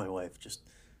sleeps like my wife. Just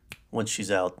once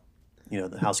she's out,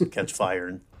 the house can catch fire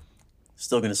and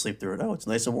still going to sleep through it. Oh, it's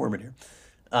nice and warm in here.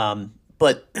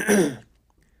 But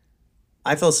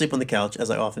I fell asleep on the couch, as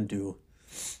I often do.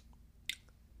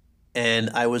 And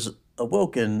I was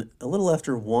awoken a little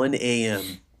after 1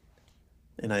 a.m.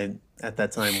 And I, at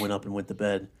that time, went up and went to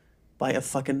bed by a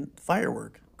fucking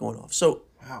firework going off. So,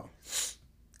 wow.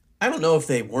 I don't know if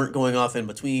they weren't going off in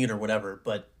between or whatever,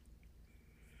 but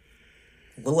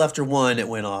a little after 1, it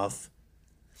went off.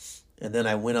 And then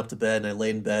I went up to bed and I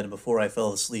laid in bed. And before I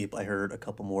fell asleep, I heard a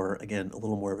couple more, again, a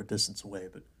little more of a distance away.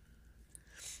 But,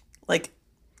 like,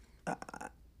 I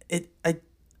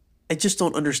just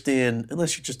don't understand,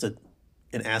 unless you're just an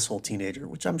asshole teenager,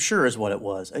 which I'm sure is what it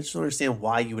was. I just don't understand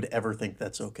why you would ever think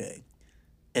that's okay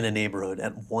in a neighborhood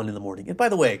at 1 in the morning. And by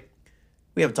the way,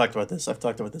 we haven't talked about this. I've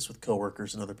talked about this with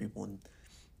coworkers and other people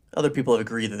have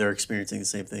agreed that they're experiencing the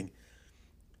same thing.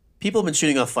 People have been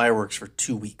shooting off fireworks for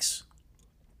 2 weeks.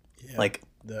 Yeah, like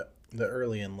the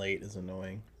early and late is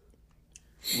annoying.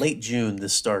 Late June,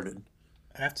 this started.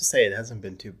 I have to say it hasn't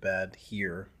been too bad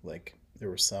here. Like, there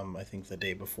were some, I think, the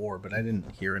day before, but I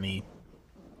didn't hear any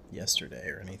yesterday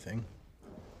or anything.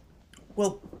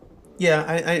 Well, yeah,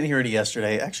 I didn't hear any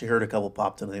yesterday. I actually heard a couple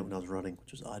pop tonight when I was running,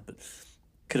 which was odd, but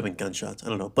could have been gunshots. I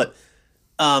don't know. But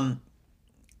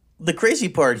the crazy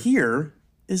part here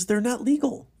is they're not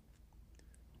legal.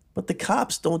 But the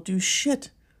cops don't do shit.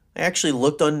 I actually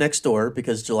looked on Nextdoor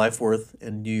because July 4th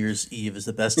and New Year's Eve is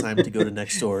the best time to go to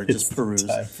Nextdoor and just peruse.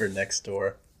 Time for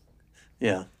Nextdoor.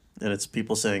 Yeah. And it's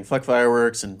people saying fuck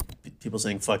fireworks and people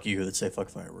saying fuck you that say fuck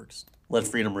fireworks. Let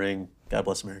freedom ring. God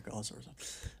bless America. All sorts of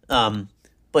stuff.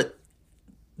 But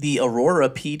the Aurora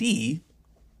PD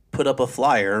put up a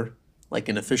flyer, like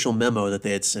an official memo that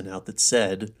they had sent out that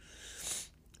said,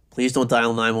 please don't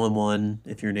dial 911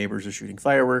 if your neighbors are shooting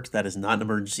fireworks. That is not an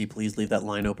emergency. Please leave that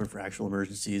line open for actual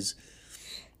emergencies.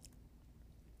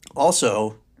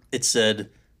 Also, it said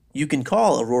you can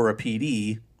call Aurora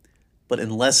PD, but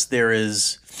unless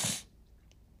the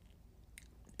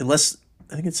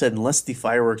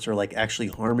fireworks are like actually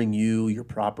harming you, your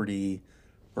property,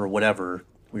 or whatever,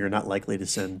 we are not likely to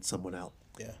send someone out.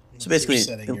 Yeah. So basically, you're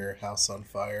setting your house on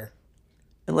fire.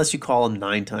 Unless you call them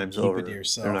 9 times Keep over, it to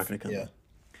yourself. they're not going to come. Yeah.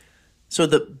 So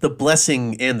the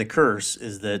blessing and the curse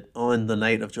is that on the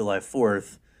night of July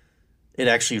 4th, it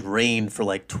actually rained for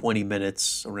like 20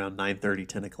 minutes around 9:30,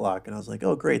 10 o'clock. And I was like,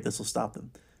 oh, great, this will stop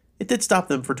them. It did stop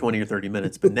them for 20 or 30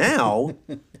 minutes. But now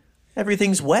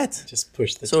everything's wet. Just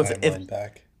push the So timeline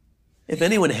back. If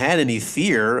anyone had any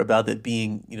fear about it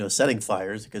being, setting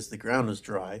fires because the ground was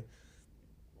dry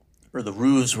or the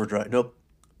roofs were dry, nope,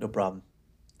 no problem.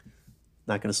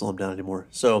 Not going to slow them down anymore.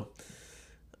 So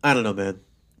I don't know, man.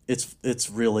 It's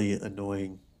really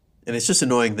annoying. And it's just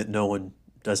annoying that no one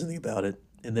does anything about it.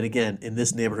 And then again, in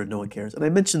this neighborhood, no one cares. And I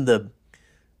mentioned the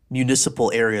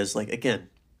municipal areas. Like, again,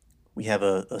 we have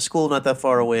a school not that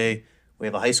far away. We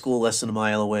have a high school less than a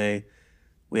mile away.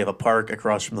 We have a park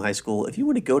across from the high school. If you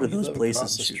want to go to those places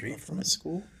across the street from a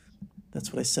school?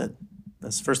 That's what I said.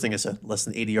 That's the first thing I said. Less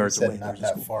than 80 yards You said away. not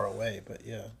that far away, but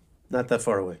yeah. Not that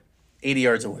far away. 80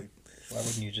 yards away. Why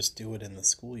wouldn't you just do it in the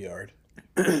schoolyard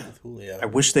with Julio? I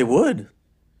wish they would.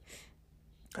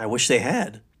 I wish they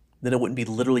had. Then it wouldn't be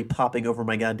literally popping over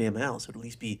my goddamn house. It would at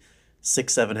least be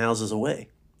 6, 7 houses away.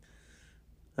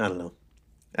 I don't know.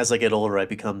 As I get older, I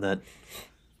become that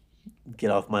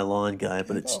get off my lawn guy,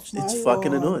 but it's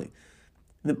fucking annoying.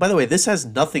 And by the way, this has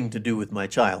nothing to do with my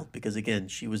child because, again,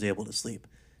 she was able to sleep.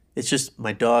 It's just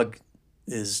my dog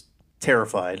is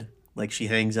terrified. Like, she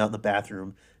hangs out in the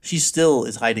bathroom. She still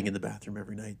is hiding in the bathroom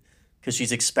every night because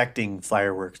she's expecting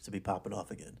fireworks to be popping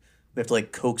off again. We have to,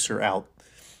 like, coax her out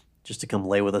just to come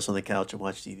lay with us on the couch and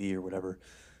watch TV or whatever.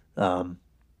 And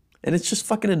it's just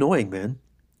fucking annoying, man.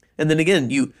 And then again,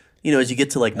 you as you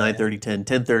get to like 9:30,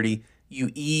 10:30,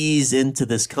 you ease into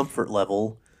this comfort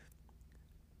level.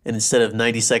 And instead of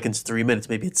 90 seconds, 3 minutes,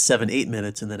 maybe it's 7, 8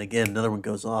 minutes. And then again, another one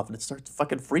goes off and it starts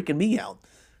fucking freaking me out.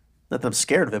 Not that I'm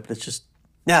scared of it, but it's just,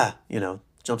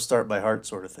 jumpstart by heart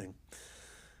sort of thing.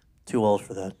 Too old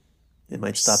for that. It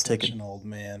might stop ticking. Such an old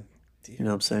man. Dear You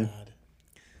know what I'm saying? God.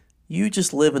 You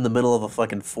just live in the middle of a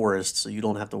fucking forest, so you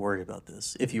don't have to worry about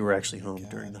this if you were actually home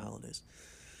during the holidays.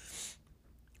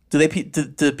 Do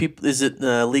people? Is it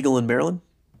legal in Maryland?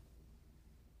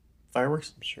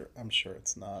 fireworks? I'm sure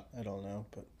it's not. I don't know,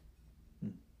 but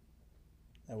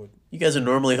I would. You guys are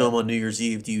normally Yeah. home on New Year's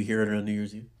Eve. Do you hear it on New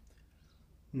Year's Eve?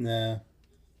 Nah.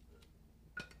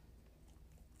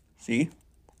 See?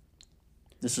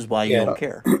 This is why you Yeah, don't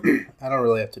care. I don't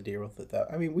really have to deal with it. That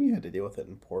I mean, we had to deal with it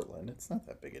in Portland. It's not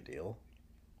that big a deal.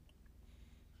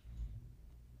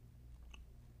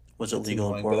 Was it It's legal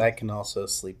in annoying, but I Portland? can also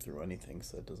sleep through anything,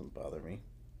 so it doesn't bother me.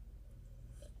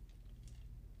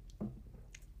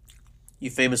 You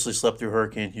famously slept through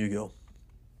Hurricane Hugo.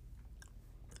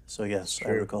 So It's yes, I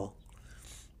true. recall.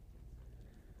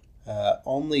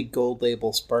 Only gold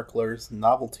label sparklers,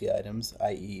 novelty items,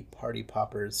 i.e., party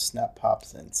poppers, snap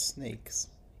pops, and snakes,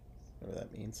 whatever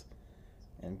that means,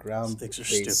 and ground Snakes are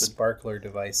based stupid. sparkler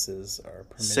devices are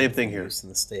Same permitted for thing here. use in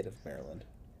the state of Maryland.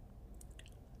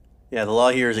 Yeah, the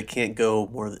law here is it can't go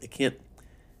more.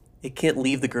 It can't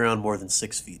leave the ground more than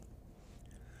 6 feet.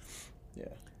 Yeah.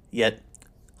 Yet,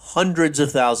 hundreds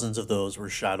of thousands of those were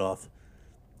shot off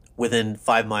within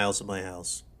 5 miles of my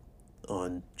house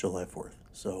on July 4th.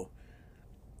 So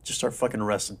just start fucking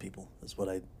arresting people. That's what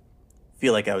I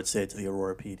feel like I would say to the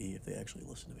Aurora PD if they actually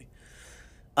listen to me.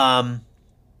 Um,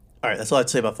 all right, that's all I'd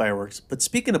say about fireworks. But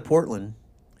speaking of Portland,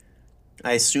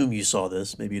 I assume you saw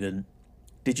this. Maybe you didn't.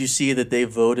 Did you see that they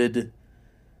voted?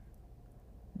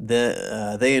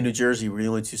 They and New Jersey were the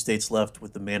only two states left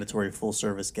with the mandatory full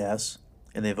service gas,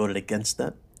 and they voted against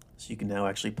that. So you can now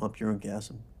actually pump your own gas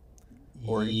in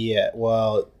Oregon. Yeah,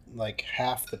 well, like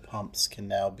half the pumps can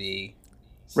now be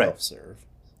Right. self serve.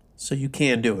 So you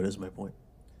can do it. Is my point.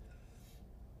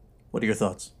 What are your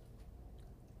thoughts?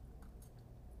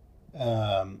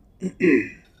 Um,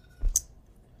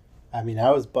 I mean,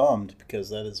 I was bummed because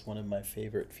that is one of my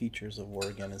favorite features of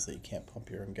Oregon is that you can't pump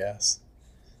your own gas.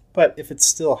 But if it's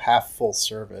still half full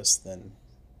service, then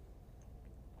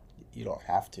you don't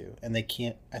have to. And they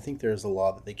can't, I think there's a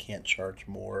law that they can't charge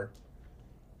more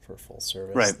for full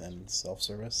service Right. than self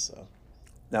service. So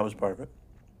That was part of it.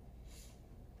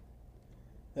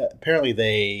 apparently,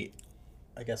 they,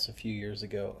 I guess a few years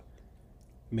ago,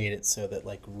 made it so that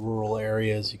like rural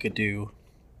areas you could do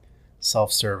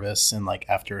self service and like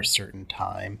after a certain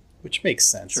time, which makes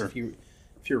sense. Sure.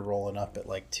 If you're rolling up at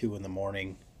like 2 in the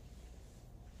morning,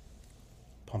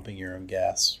 pumping your own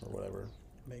gas or whatever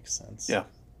makes sense. Yeah.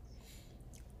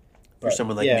 For But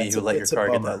someone like yeah, me who let your it's a car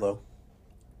get bummer. that low.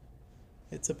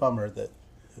 It's a bummer that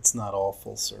it's not all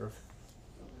full serve.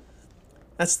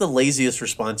 That's the laziest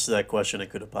response to that question I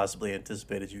could have possibly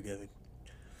anticipated you giving.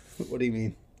 What do you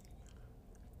mean?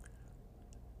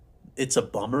 It's a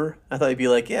bummer. I thought you'd be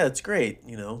like, yeah, it's great.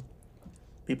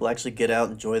 People actually get out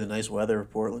and enjoy the nice weather of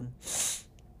Portland.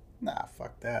 Nah,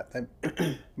 fuck that.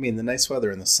 I mean, the nice weather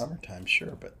in the summertime,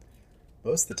 sure, but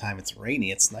most of the time it's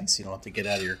rainy. It's nice. You don't have to get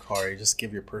out of your car. You just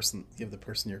give the person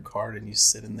your card, and you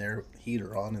sit in their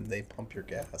heater on, and they pump your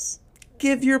gas.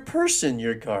 Give your person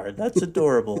your card. That's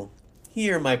adorable.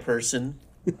 Here, my person.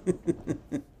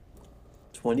 $20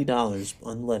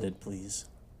 unleaded, please.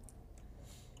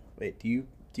 Wait, do you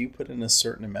put in a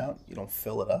certain amount? You don't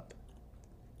fill it up?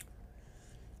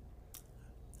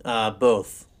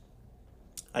 Both.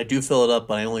 I do fill it up,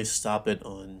 but I only stop it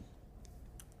on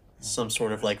some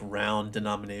sort of like round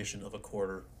denomination of a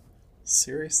quarter.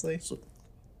 Seriously? So,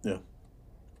 yeah.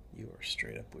 You are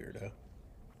straight up weirdo.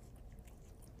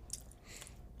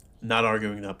 Not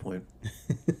arguing that point.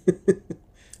 Do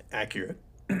Accurate.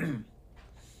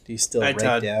 you still Hi, write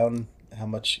Todd. down how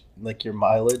much, like your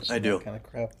mileage I and do. that kind of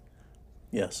crap?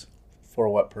 Yes. For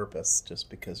what purpose? Just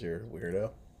because you're a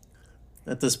weirdo?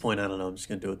 At this point, I don't know. I'm just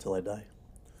gonna do it till I die.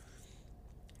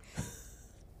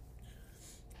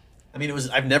 I mean,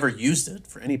 I've never used it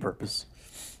for any purpose.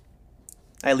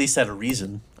 I at least had a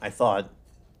reason. I thought.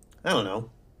 I don't know.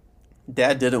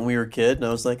 Dad did it when we were a kid, and I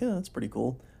was like, oh, that's pretty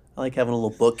cool. I like having a little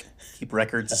book, keep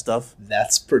records of stuff.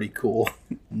 That's pretty cool.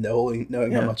 knowing how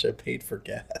Yeah. much I paid for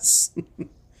gas.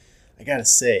 I gotta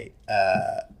say,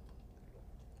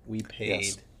 we paid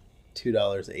Yes.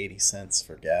 $2.80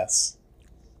 for gas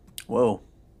Whoa.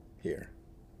 here.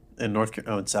 In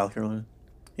South Carolina.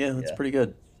 Yeah, that's Yeah. pretty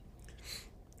good.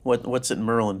 What's it in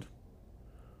Maryland?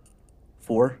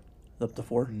 4? Up to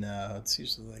 4? No, it's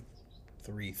usually like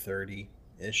 3.30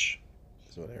 ish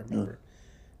is what I remember.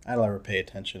 I don't ever pay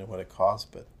attention to what it costs,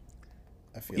 but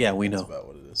I feel Yeah, like we that's know. about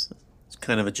what it is. It's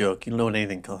kind of a joke. You don't know what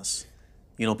anything costs.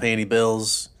 You don't pay any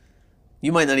bills.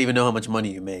 You might not even know how much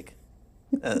money you make,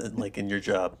 like in your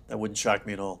job. That wouldn't shock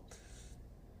me at all.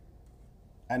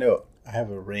 I know I have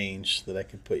a range that I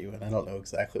could put you in. I don't know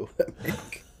exactly what I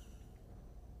make.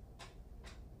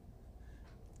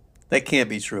 That can't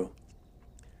be true.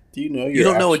 Do you know You your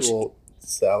don't know what actual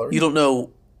salary? You don't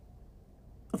know.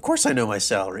 Of course I know my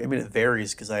salary. I mean, it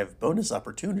varies because I have bonus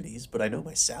opportunities, but I know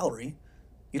my salary.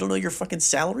 You don't know your fucking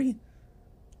salary?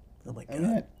 Oh my I God.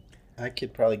 mean, I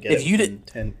could probably get If it you did,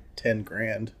 within 10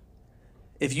 grand.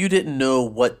 if you didn't know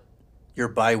what your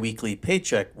biweekly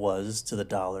paycheck was to the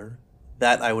dollar,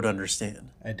 that I would understand.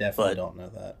 I definitely But don't know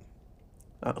that.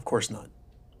 of course not.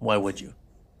 Why would you?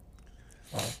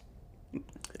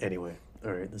 Anyway,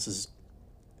 all right. This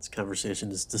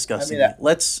conversation is I disgusting mean, me.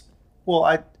 Let's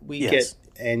well, we get yes,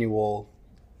 annual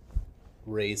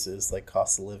raises like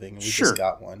cost of living, and we just sure,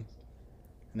 got one.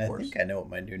 And of I course. think I know what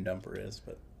my new number is,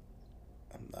 but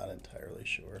I'm not entirely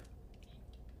sure.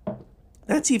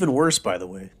 That's even worse, by the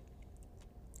way.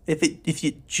 If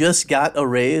you just got a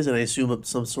raise, and I assume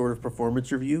some sort of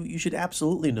performance review, you should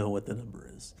absolutely know what the number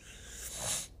is.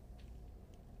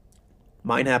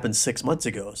 Mine happened 6 months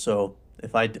ago, so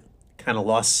if I kind of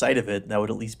lost sight of it, that would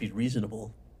at least be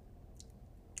reasonable.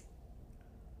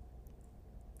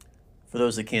 For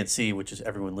those that can't see, which is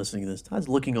everyone listening to this, Todd's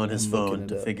looking on his I'm looking phone it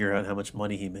to up. figure out how much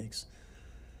money he makes.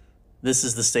 This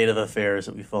is the state of affairs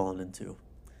that we've fallen into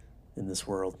in this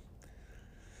world.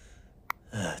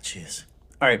 Ah, jeez.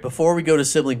 All right, before we go to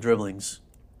sibling dribblings,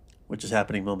 which is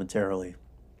happening momentarily,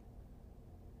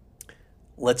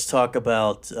 let's talk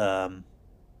about the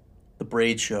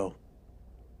Braid show.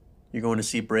 You're going to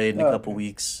see Braid in a Oh, couple okay.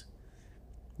 weeks.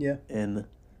 Yeah. In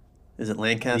is it Not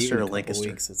Lancaster even or a couple Lancaster?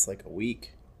 weeks. It's like a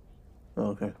week.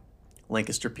 Oh, okay.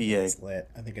 Lancaster, I think PA.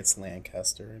 I think it's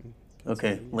Lancaster in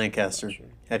Okay, Pennsylvania. I'm not Lancaster. sure.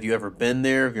 Have you ever been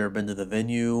there? Have you ever been to the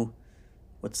venue?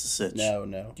 What's the sitch? No,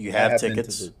 no. Do you I have have been to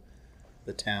tickets?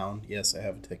 the town. Yes, I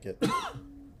have a ticket.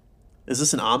 Is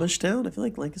this an Amish town? I feel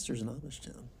like Lancaster's an Amish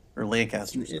town. Or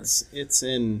Lancaster, sorry. It's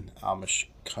in Amish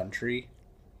country,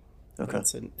 but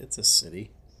Okay. it's a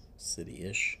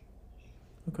city-ish.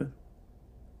 Okay.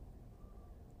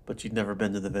 But you've never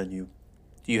been to the venue.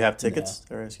 Do you have tickets?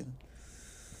 They're asking.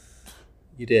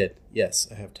 You did. Yes,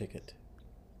 I have ticket.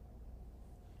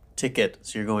 Ticket,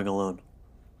 so you're going alone.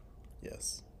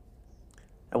 Yes.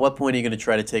 At what point are you going to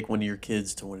try to take one of your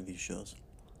kids to one of these shows?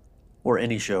 Or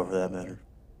any show for that matter.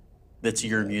 That's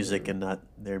your music and not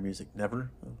their music.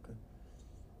 Never? Okay.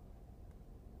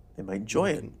 They might enjoy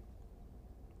it.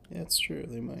 Yeah, it's true.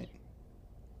 They might.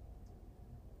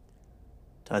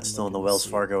 Todd's I'm still in the looking to Wells see.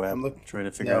 Fargo app I'm look. trying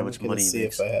to figure No, out how I'm much looking money to he see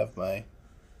makes. if I have my.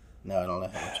 No, I don't know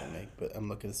how much I make, but I'm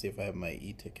looking to see if I have my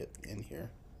e-ticket in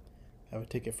here. I have a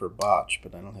ticket for Botch,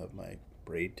 but I don't have my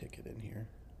Braid ticket in here.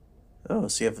 Oh,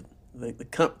 so you have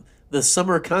the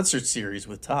summer concert series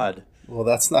with Todd. Well,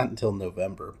 that's not until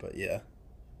November, but yeah,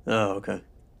 Oh, okay.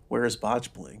 Where is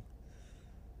Botch playing?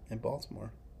 in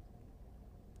Baltimore.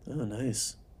 Oh,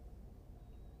 nice.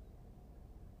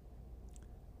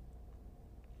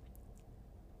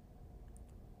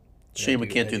 Shame we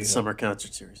can't do the summer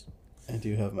concert series. I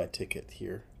do have my ticket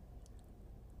here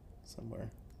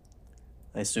somewhere.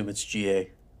 I assume it's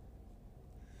GA.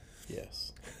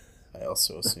 Yes. I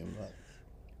also assume that.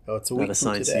 Oh, it's a Not week from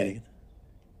assigned today. seating.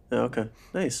 Oh, okay.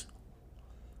 Nice.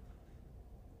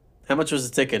 How much was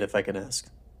the ticket, if I can ask?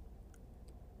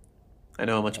 I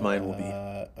know how much mine will be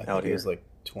I out think it here. was like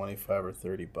 25 or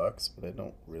 $30, but I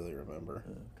don't really remember.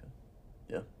 Okay.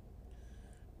 Yeah.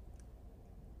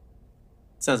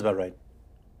 Sounds about right.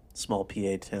 Small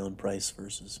PA town price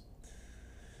versus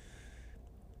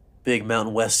big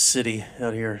Mountain West city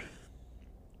out here.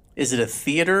 Is it a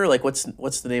theater? Like, what's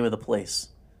the name of the place?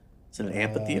 Is it an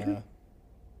amphitheater?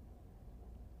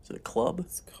 Is it a club?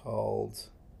 It's called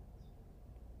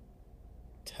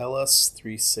Tell Us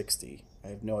 360. I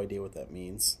have no idea what that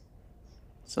means.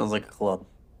 Sounds like a club.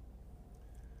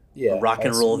 Yeah, rock I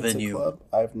and roll assume it's a venue. club.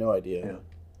 I have no idea. Yeah.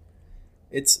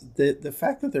 It's the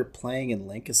fact that they're playing in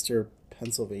Lancaster,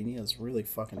 Pennsylvania is really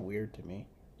fucking weird to me,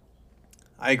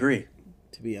 I agree.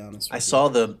 to be honest with I you.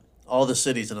 saw all the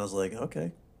cities and I was like,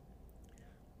 okay.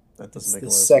 That It's doesn't make a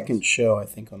the lot of second sense. show, I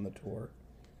think, on the tour.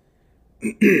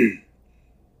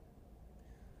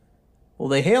 Well,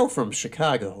 they hail from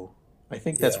Chicago. I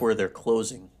think that's Yeah. where they're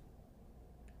closing.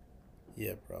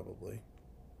 Yeah, probably.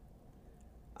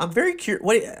 I'm very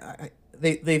curious.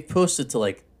 They've posted to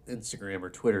like Instagram or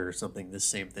Twitter or something this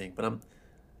same thing, but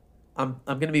I'm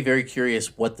gonna be very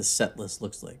curious what the set list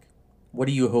looks like. What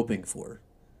are you hoping for?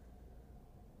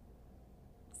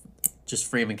 Just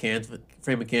frame and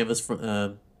canvas front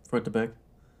to back.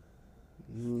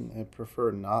 I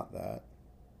prefer not that.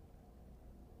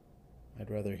 I'd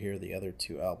rather hear the other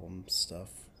two album stuff.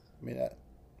 I mean,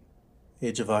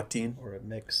 Age of Octane. or a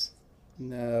mix.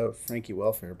 No, Frankie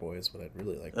Welfare Boy is what I'd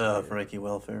really like to Oh, hear. Frankie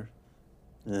Welfare.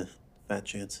 Fat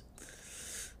chance.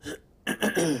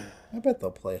 I bet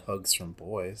they'll play Hugs from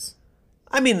Boys.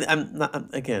 I mean, I'm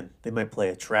not. Again, they might play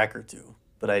a track or two,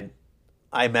 but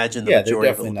I imagine the Yeah, they're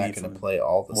majority of it definitely will be not going to from play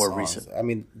all the more songs. recent. I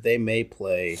mean, they may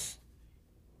play.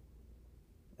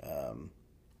 Um,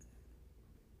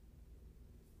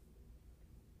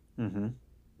 Mm-hmm.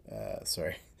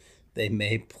 sorry, they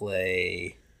may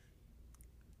play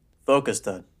Focused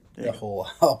on. There the you go. whole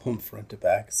album front to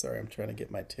back. Sorry, I'm trying to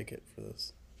get my ticket for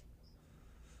this.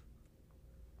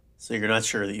 So you're not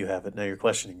sure that you have it. Now you're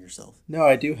questioning yourself. No,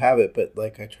 I do have it, but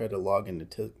like I tried to log into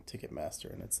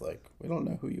Ticketmaster, and it's like we don't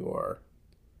know who you are.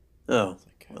 Oh, It's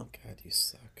like well, God, you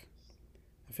suck.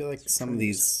 I feel like let's some try of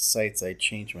these this. sites I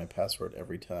change my password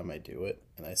every time I do it,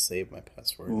 and I save my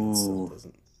password, and it still Ooh.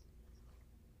 doesn't.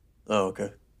 Oh,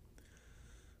 okay.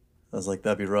 I was like,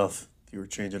 that'd be rough if you were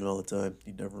changing it all the time.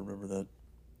 You'd never remember that.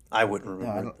 I wouldn't No,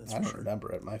 I remember it, don't. that's I for don't sure.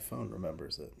 remember it. My phone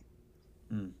remembers it.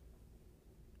 Mm.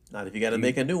 Not if you got to Do you?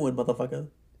 make a new one, motherfucker.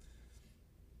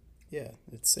 Yeah,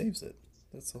 it saves it.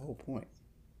 That's the whole point.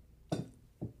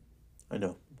 I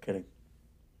know. I'm kidding.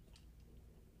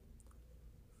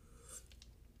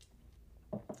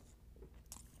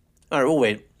 All right, we'll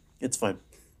wait. It's fine.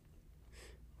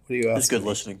 What are you It's good asking me?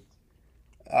 listening.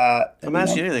 I I'm mean,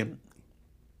 asking you anything.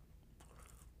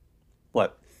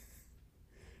 What?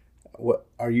 what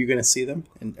are you going to see them?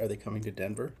 And are they coming to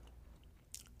Denver?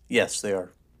 Yes, they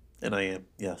are. And I am.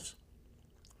 Yes.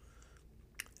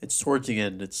 It's towards the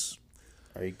end. It's.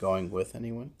 Are you going with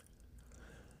anyone?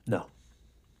 No.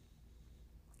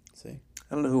 See,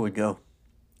 I don't know who would go.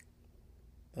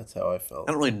 that's how I I felt.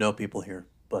 don't really know people here,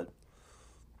 but.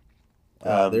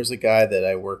 Um, There's a guy that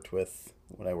I worked with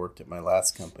when I worked at my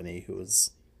last company who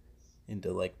was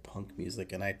into like punk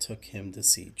music, and I took him to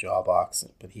see Jawbox,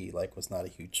 but he like was not a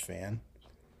huge fan,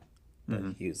 but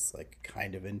mhm. he was like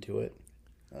kind of into it.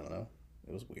 I don't know.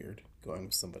 It was weird going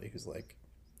with somebody who's like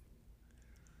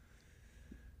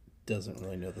doesn't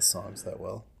really know the songs that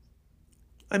well.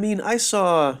 I mean, I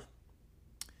saw.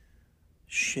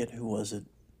 Shit, who was it?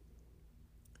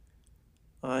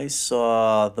 I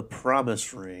saw The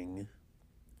Promise Ring.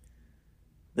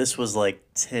 This was like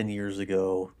 10 years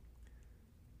ago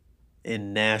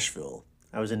in Nashville.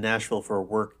 I was in Nashville for a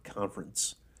work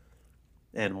conference,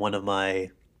 and one of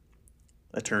my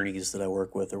attorneys that I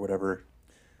work with or whatever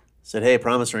said, "Hey,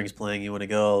 Promise Ring's playing. You want to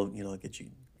go? Get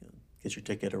your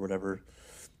ticket or whatever."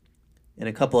 And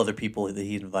a couple other people that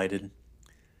he invited,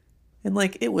 and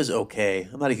like it was okay.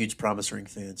 I'm not a huge Promise Ring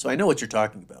fan, so I know what you're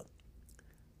talking about.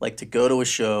 Like to go to a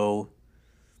show,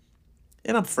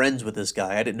 and I'm friends with this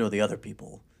guy. I didn't know the other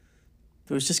people.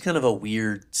 It was just kind of a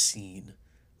weird scene.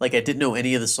 Like I didn't know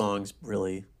any of the songs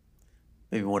really,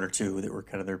 maybe one or two that were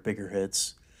kind of their bigger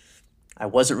hits. I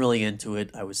wasn't really into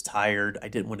it. I was tired. I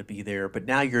didn't want to be there. But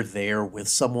now you're there with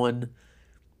someone,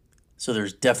 so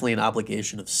there's definitely an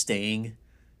obligation of staying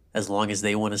as long as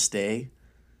they want to stay.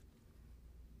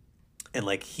 And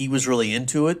like he was really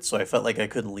into it, so I felt like I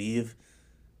couldn't leave.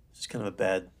 It's just kind of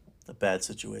a bad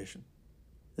situation.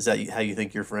 Is that how you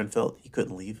think your friend felt? He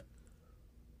couldn't leave.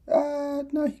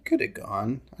 No, he could have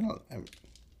gone. I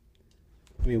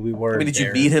mean, we I were mean, did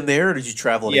you meet there. him there, or did you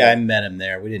travel Yeah, I together? met him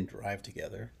there. We didn't drive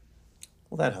together.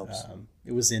 Well, that helps.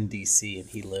 It was in D.C. and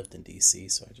he lived in D.C.,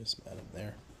 so I just met him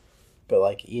there. But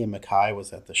like Ian MacKaye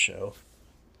was at the show.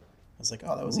 I was like,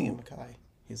 "Oh, that was Ian Ooh. MacKaye."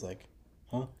 He's like,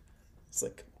 "Huh?" It's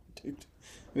like, dude.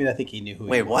 I mean, I think he knew who he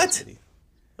Wait, was, what?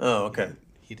 but Oh, he okay.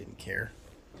 didn't care.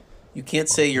 You can't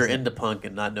say you're He's like, into punk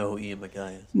and not know who Ian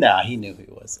MacKaye is. nah, he knew who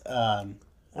he was.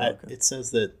 Oh, okay. It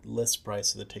says that list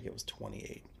price of the ticket was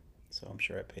 28, so I'm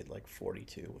sure I paid like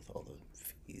 42 with all the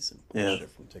fees and Yeah,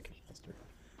 bullshit from Ticketmaster.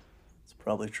 it's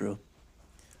probably true.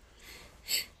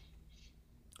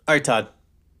 All right, Todd.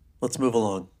 Let's move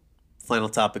along. Final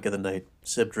topic of the night: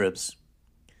 sip dribs.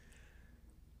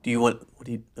 Do you want? What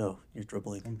do you? Oh, you're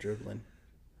dribbling. I'm dribbling.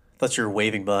 I thought you were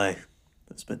waving by.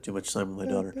 I've spent too much time with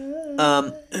my daughter.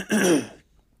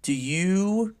 Do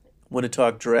you want to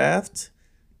talk draft?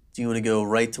 Do you want to go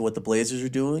right to what the Blazers are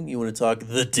doing? You want to talk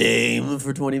the Dame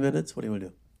for 20 minutes? What do you want to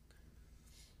do?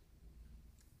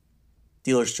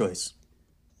 Dealer's choice.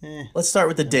 Eh, Let's start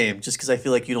with the no, Dame, just because I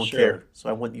feel like you don't sure. care. So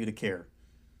I want you to care.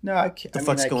 No, What the I mean,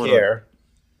 fuck's I going on? care.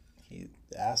 He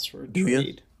asked for a Do you?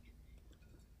 trade.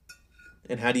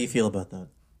 And how do you feel about that?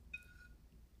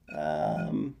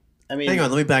 I Hang mean,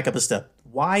 on, let me back up a step.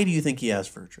 Why do you think he asked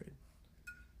for a trade?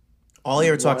 All he he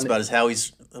ever talks wanted. about is how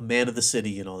he's a man of the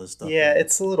city and all this stuff. Yeah,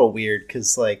 it's a little weird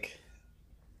because like,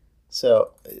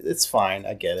 so it's fine.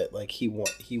 I get it. Like he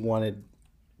wanted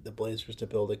the Blazers to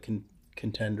build a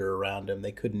contender around him.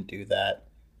 They couldn't do that.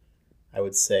 I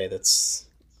would say it's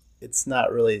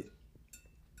not really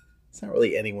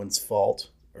anyone's fault.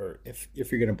 Or if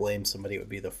you're gonna blame somebody, it would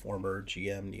be the former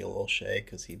GM Neil Olshey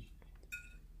because he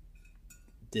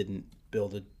didn't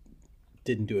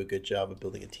didn't do a good job of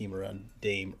building a team around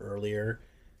Dame earlier,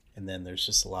 and then there's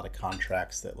just a lot of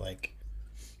contracts that like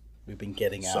we've been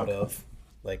getting out of,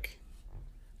 like,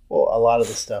 well, a lot of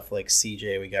the stuff like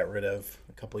CJ we got rid of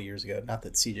a couple of years ago. Not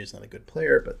that CJ's not a good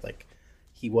player, but like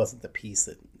he wasn't the piece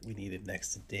that we needed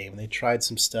next to Dame. They tried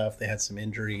some stuff. They had some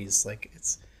injuries. Like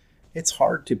it's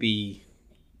hard to be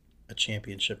a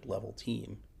championship level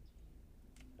team.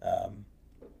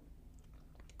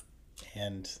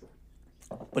 And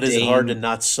But is it hard to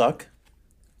not suck?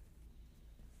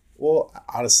 Well,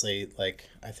 honestly, like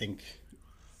I think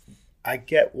I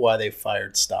get why they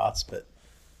fired Stotts, but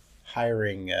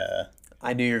hiring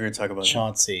I knew you were going to talk about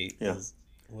Chauncey Yeah.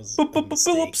 was a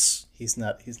mistake. Phillips. He's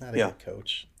not a Yeah. good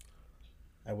coach.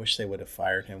 I wish they would have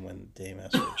fired him when Dame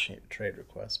asked for a trade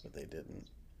request, but they didn't.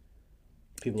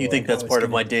 People Do you are think like, that's "Oh, part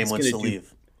of why Dame wants to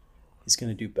leave? He's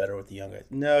going to do better with the young guys."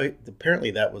 No,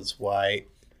 apparently that was why.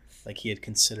 Like he had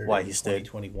considered Why it he in stayed.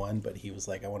 2021, but he was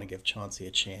like, "I want to give Chauncey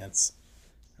a chance."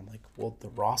 I'm like, "Well, the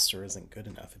roster isn't good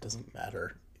enough. It doesn't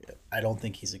matter." I don't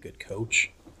think he's a good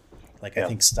coach. Like I Yeah.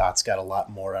 think Stotts got a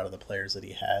lot more out of the players that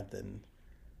he had than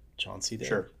Chauncey did.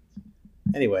 Sure.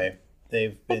 Anyway,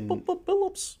 they've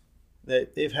Phillips.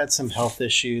 they've had some health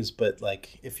issues, but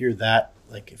like if you're that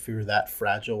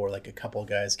fragile, or like a couple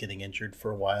guys getting injured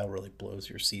for a while really blows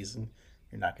your season,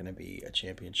 you're not going to be a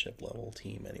championship level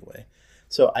team anyway.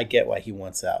 So I get why he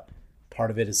wants out.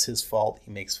 Part of it is his fault.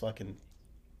 He makes fucking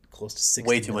close to 60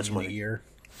 Way too much million money a year.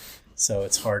 So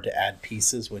it's hard to add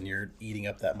pieces when you're eating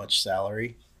up that much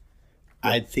salary.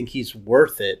 Yeah. I think he's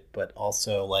worth it, but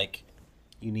also like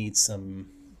you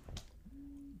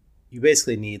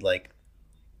basically need like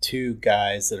two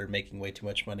guys that are making way too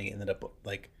much money and then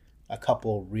like a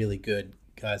couple really good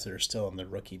guys that are still on the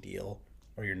rookie deal,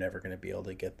 or you're never going to be able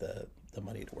to get the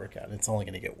money to work out. And it's only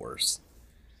going to get worse.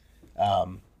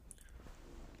 Now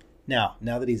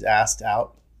that he's asked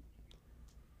out,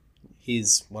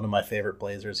 he's one of my favorite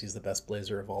Blazers. He's the best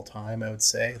Blazer of all time, I would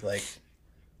say. Like,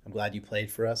 I'm glad you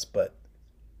played for us, but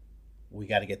we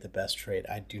got to get the best trade.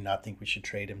 I do not think we should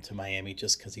trade him to Miami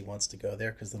just because he wants to go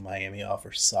there, because the Miami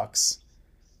offer sucks.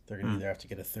 They're going to either have to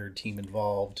get a third team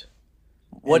involved.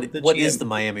 What is the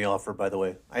Miami offer, by the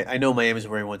way? I know Miami's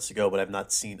where he wants to go, but I've not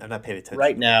paid attention.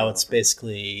 Right now, it's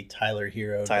basically Tyler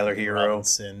Hero,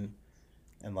 Robinson,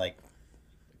 and like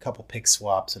a couple pick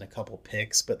swaps and a couple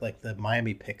picks. But like the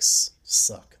Miami picks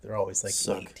suck. They're always like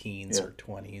late teens or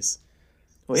 20s.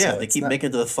 Well, yeah, so they keep making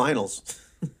it to the finals.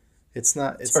 It's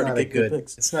not a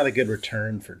good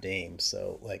return for Dame.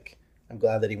 So like, I'm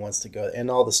glad that he wants to go, and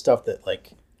all the stuff that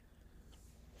like.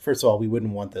 First of all, we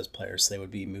wouldn't want those players; they would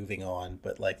be moving on.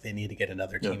 But like, they need to get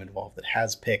another team involved that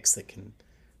has picks that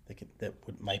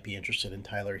might be interested in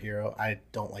Tyler Hero. I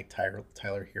don't like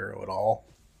Tyler Hero at all.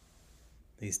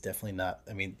 He's definitely not.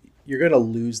 I mean, you're going to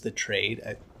lose the trade.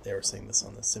 They were saying this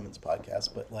on the Simmons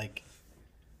podcast, but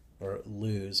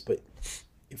But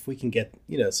if we can get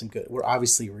some good, we're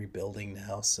obviously rebuilding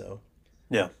now, so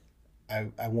yeah.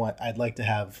 I'd like to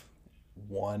have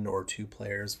one or two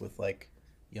players with like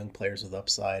young players with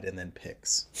upside, and then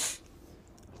picks.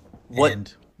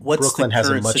 What's Brooklyn has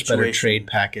a much better trade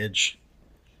package.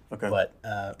 Okay. But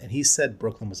and he said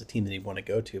Brooklyn was a team that he'd want to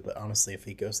go to, but honestly, if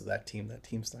he goes to that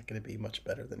team's not going to be much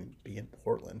better than be in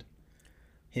Portland.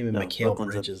 Him and Mikal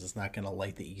Bridges is not going to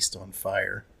light the East on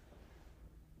fire.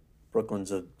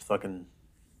 Brooklyn's a fucking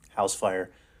house fire.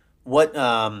 What?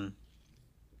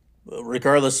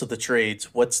 Regardless of the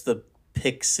trades, what's the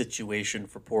pick situation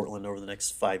for Portland over the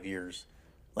next 5 years?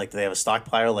 Like, do they have a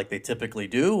stockpile like they typically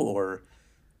do, or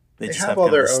they just have all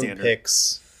kind their of a own standard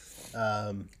picks?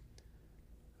 I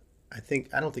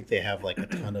don't think they have like a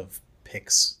ton of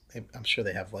picks. I'm sure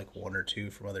they have like one or two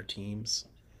from other teams.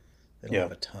 They don't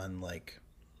have a ton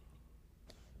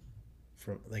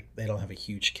they don't have a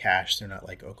huge cache. They're not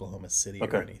like Oklahoma City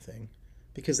or anything,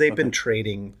 because they've been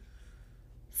trading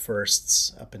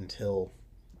firsts up until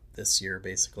this year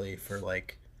basically for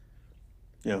like.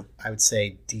 Yeah, I would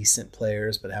say decent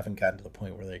players, but haven't gotten to the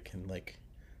point where they can like.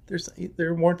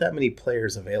 There weren't that many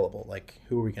players available. Like,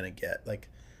 who are we going to get? Like,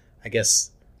 I guess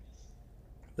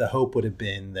the hope would have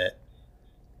been that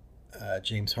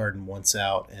James Harden wants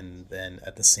out, and then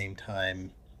at the same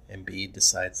time, Embiid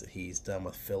decides that he's done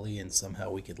with Philly, and somehow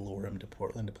we could lure him to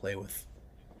Portland to play with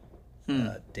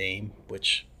Dame,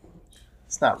 which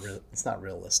it's not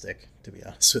realistic, to be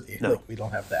honest with you. No. Like, we don't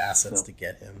have the assets to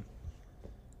get him.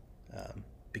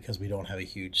 Because we don't have a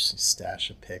huge stash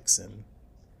of picks,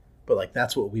 but like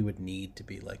that's what we would need to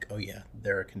be like, oh yeah,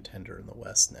 they're a contender in the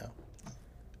West now.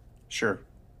 Sure.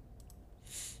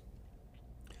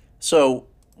 So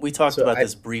we talked about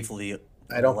this briefly.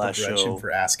 I don't last begrudge show. him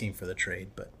for asking for the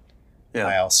trade, but Yeah.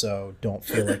 I also don't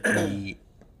feel like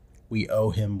we owe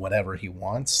him whatever he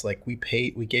wants. Like we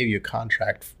gave you a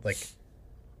contract, like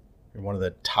you're one of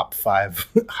the top 5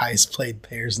 highest paid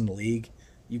players in the league.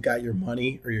 You got your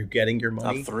money, or you're getting your Top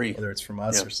money, three. whether it's from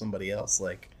us Yeah. or somebody else.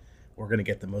 Like we're gonna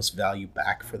get the most value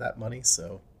back for that money.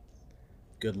 So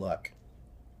good luck.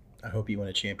 I hope you win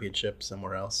a championship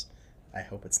somewhere else. I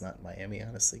hope it's not Miami,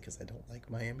 honestly, because I don't like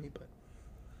Miami. But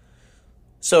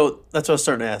So that's what I was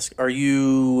starting to ask.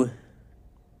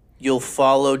 You'll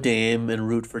follow Dame and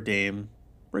root for Dame,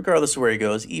 regardless of where he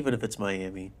goes, even if it's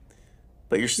Miami.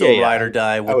 But you're still ride or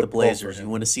die I with the would pull for Blazers. You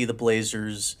him. want to see the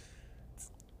Blazers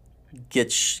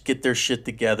get their shit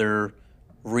together,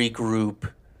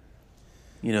 regroup,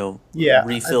 Yeah,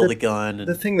 refill the gun, the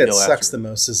and thing that go sucks after the it.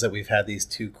 most is that we've had these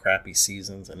 2 crappy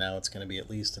seasons, and now it's going to be at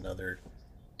least another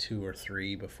 2 or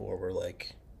 3 before we're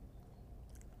like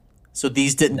So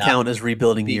these didn't not count as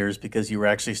rebuilding be. years because you were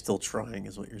actually still trying,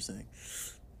 is what you're saying.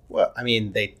 Well, I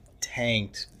mean, they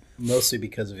tanked mostly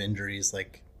because of injuries,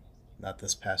 like not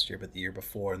this past year, but the year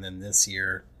before, and then this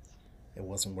year it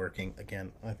wasn't working.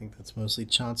 Again, I think that's mostly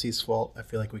Chauncey's fault. I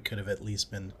feel like we could have at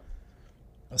least been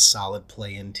a solid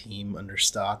play-in team under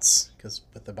Stotts, because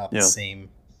with about the Yeah. same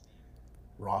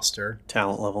roster.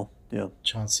 Talent level. Yeah.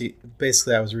 Chauncey,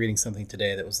 basically, I was reading something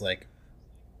today that was like,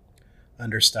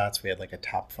 under Stotts, we had like a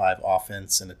top 5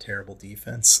 offense and a terrible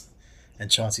defense.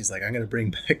 And Chauncey's like, I'm going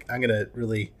to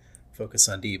really focus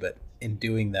on D. But in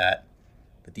doing that,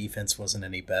 the defense wasn't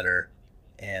any better.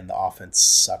 And the offense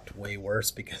sucked way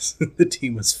worse because the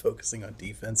team was focusing on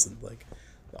defense, and like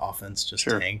the offense just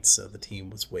Sure. tanked. So the team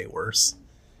was way worse.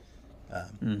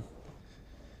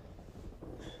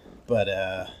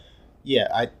 But yeah,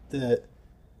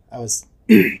 I was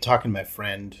talking to my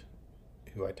friend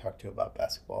who I talked to about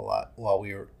basketball a lot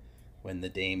when the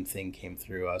Dame thing came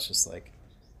through. I was just like,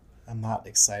 I'm not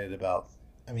excited about.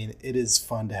 I mean, it is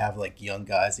fun to have like young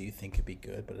guys that you think could be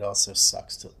good, but it also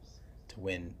sucks to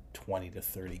win 20 to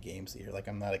 30 games a year. Like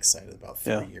I'm not excited about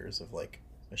 3 years of like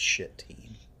a shit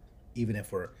team, even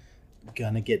if we're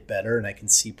gonna get better and I can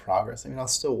see progress. I mean, I'll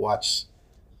still watch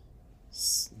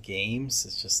games.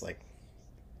 It's just like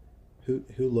who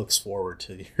looks forward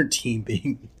to your team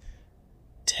being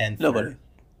 10th Nobody. or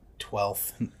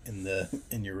 12th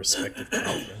in your respective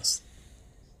conference.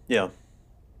 Yeah.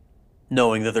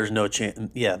 Knowing that there's no chance.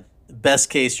 Yeah. Best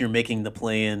case, you're making the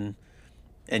play-in,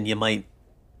 and you might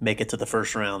make it to the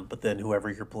first round, but then whoever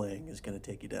you're playing is going to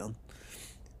take you down.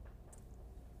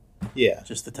 Yeah.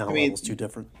 Just the talent level's too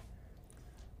different.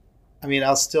 I mean,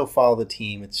 I'll still follow the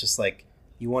team. It's just like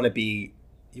you want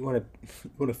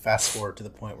to fast forward to the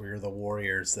point where you're the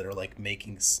Warriors that are like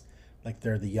like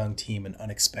they're the young team and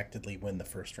unexpectedly win the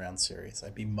first round series.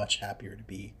 I'd be much happier to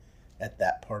be at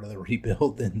that part of the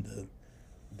rebuild than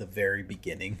the very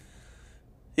beginning.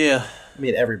 Yeah. I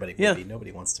mean, everybody would Yeah. be.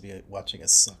 Nobody wants to be watching a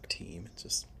suck team. It's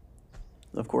just.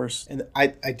 Of course. And I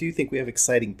do think we have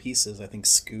exciting pieces. I think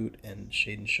Scoot and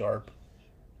Shaden Sharp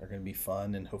are going to be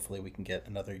fun, and hopefully we can get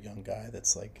another young guy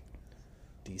that's like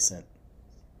decent.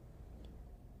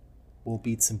 We'll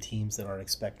beat some teams that aren't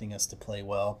expecting us to play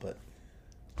well, but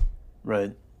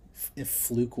Right. if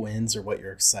Fluke wins or what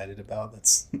you're excited about,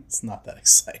 it's not that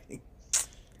exciting.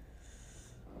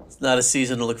 It's not a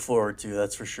season to look forward to,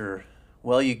 that's for sure.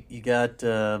 Well, you got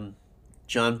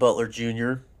John Butler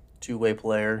Jr., two-way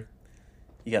player.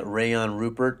 You got Rayon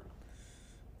Rupert.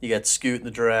 You got Scoot in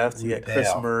the draft. You got Chris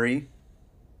Rupert. Murray.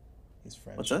 He's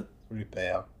French. What's that?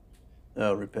 Rupert.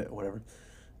 Oh, Rupert, whatever.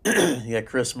 You got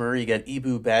Chris Murray. You got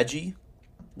Ibu Badji,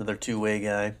 another two-way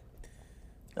guy.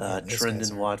 Yeah, those guys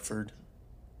Trendon are- Watford.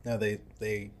 No,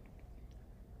 they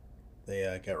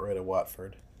got rid of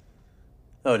Watford.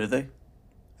 Oh, did they?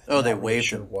 Oh, they Not really waived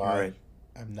sure him. why. You're right.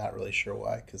 I'm not really sure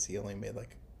why, because he only made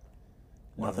like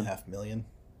Nothing. $1.5 million,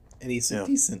 and he's a Yeah.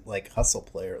 decent like hustle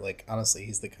player. Like honestly,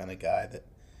 he's the kind of guy that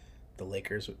the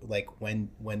Lakers like when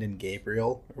in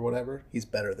Gabriel or whatever. He's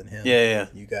better than him. Yeah.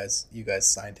 You guys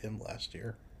signed him last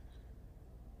year.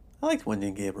 I liked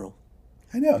Wendy Gabriel.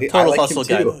 I know. I Total like hustle him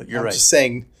guy, too. though. You're I'm right. just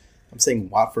saying. I'm saying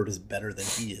Watford is better than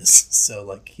he is. So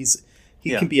like he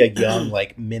Yeah. can be a young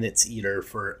like minutes eater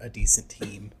for a decent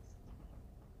team.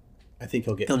 I think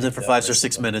he'll get Comes in picked for up 5 by or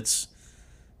 6 somebody. minutes.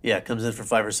 Yeah, comes in for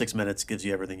 5 or 6 minutes, gives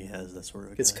you everything he has. That sort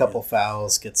of Gets a guy, couple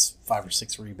fouls, gets 5 or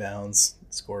 6 rebounds,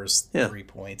 scores Yeah. 3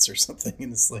 points or something,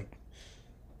 and it's like, Yeah.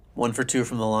 1 for 2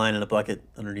 from the line and a bucket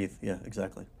underneath. Yeah,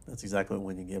 exactly. That's exactly what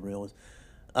Wendy Gabriel was.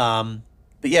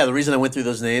 But yeah, the reason I went through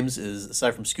those names is,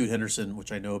 aside from Scoot Henderson,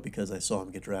 which I know because I saw him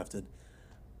get drafted,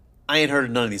 I ain't heard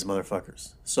of none of these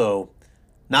motherfuckers. So,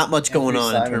 not much going Andrew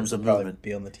on in Simons terms will of probably movement.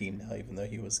 be on the team now, even though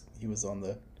he was on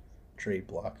the trade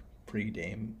block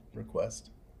pre-Dame request.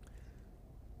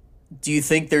 Do you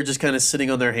think they're just kind of sitting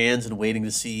on their hands and waiting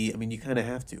to see? I mean, you kind of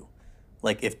have to.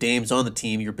 Like, if Dame's on the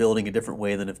team, you're building a different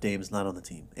way than if Dame's not on the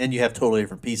team. And you have totally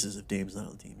different pieces if Dame's not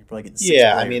on the team. You're probably getting six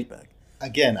Yeah, I players mean, back.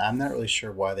 again, I'm not really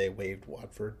sure why they waived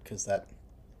Watford because that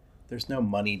there's no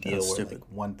money That deal was where stupid.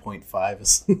 like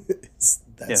 1.5 Yeah. that's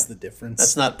the That's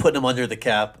difference. not putting him under the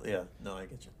cap. Yeah. No, I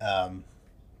get you.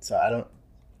 So I don't,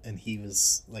 and he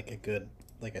was like a good,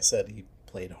 like I said, he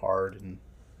played hard and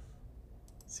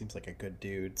seems like a good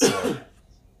dude. So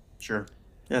Sure.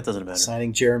 Yeah, it doesn't matter.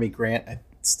 signing Jeremy Grant, I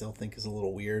still think is a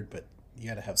little weird, but you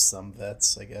got to have some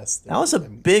vets, I guess. That was a I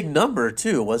mean, big number,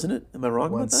 too, wasn't it? Am I wrong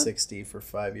about that? 160 for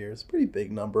 5 years, pretty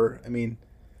big number. I mean,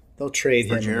 they'll trade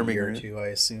For him in a Jeremy year or Grant? two, I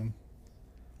assume.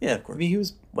 Yeah, of I mean, course. he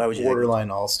was Why would you haggle?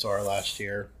 borderline all star last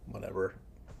year. Whatever.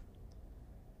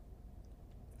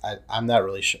 I'm not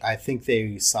really sure. I think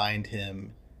they signed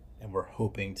him, and were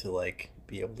hoping to like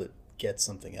be able to get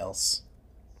something else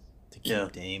to keep Yeah.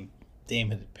 Dame.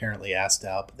 Dame had apparently asked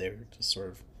out, but they were just sort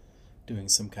of doing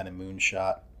some kind of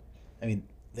moonshot. I mean,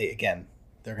 they're going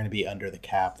to be under the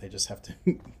cap. They just have to,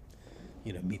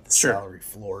 meet the Sure. salary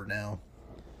floor now.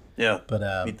 Yeah.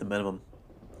 But Meet the minimum.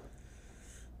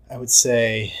 I would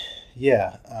say,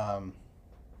 yeah.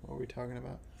 What were we talking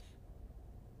about?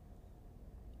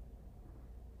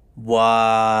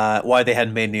 Why they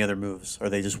hadn't made any other moves? Are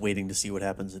they just waiting to see what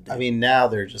happens at I Dame? mean, now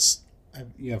they're just.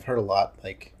 I've heard a lot.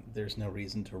 Like, there's no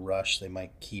reason to rush. They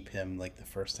might keep him like the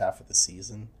first half of the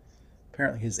season.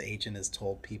 Apparently, his agent has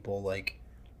told people like,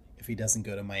 if he doesn't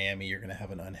go to Miami, you're going to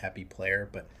have an unhappy player.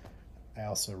 But I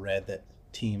also read that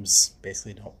teams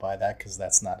basically don't buy that because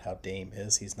that's not how Dame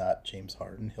is. He's not James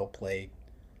Harden. He'll play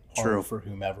hard True. for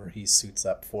whomever he suits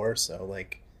up for. So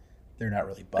like, they're not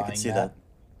really I buying can see that. that.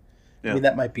 I Yeah. mean,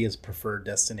 that might be his preferred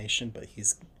destination, but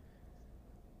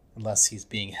unless he's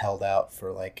being held out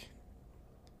for like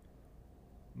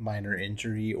minor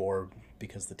injury or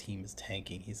because the team is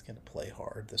tanking, he's going to play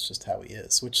hard. That's just how he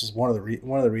is, which is one of the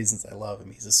reasons I love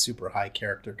him. He's a super high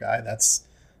character guy. That's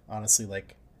honestly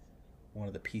like one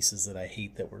of the pieces that I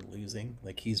hate that we're losing.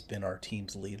 Like he's been our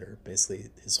team's leader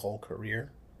basically his whole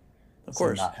career. Of So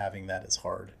course. not having that is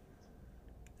hard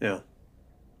Yeah.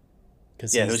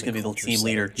 because Yeah, who's going to be the team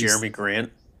leader? Jeremy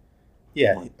Grant?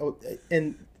 Yeah,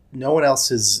 and no one else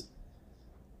is.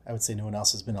 I would say no one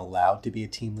else has been allowed to be a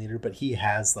team leader, but he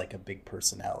has like a big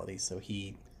personality, so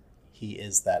he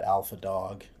is that alpha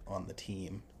dog on the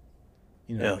team.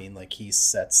 You know what I Yeah. mean? Like he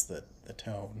sets the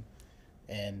tone,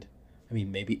 and I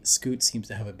mean maybe Scoot seems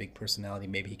to have a big personality.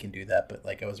 Maybe he can do that, but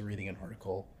like I was reading an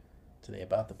article today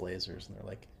about the Blazers, and they're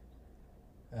like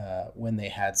when they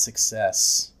had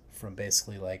success from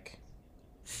basically like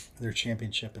their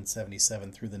championship in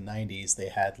 '77 through the '90s, they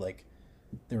had like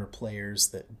there were players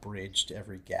that bridged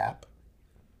every gap.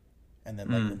 And then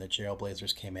like when the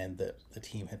Jailblazers came in, the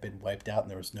team had been wiped out and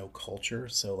there was no culture.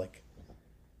 So like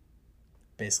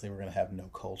basically we're gonna have no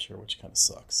culture, which kind of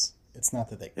sucks. It's not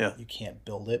that Yeah. you can't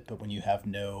build it, but when you have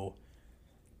no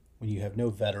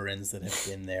veterans that have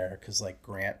been there, because like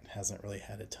Grant hasn't really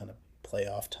had a ton of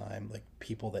playoff time, like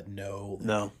people that know like,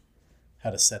 No.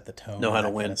 how to set the tone, Know and how to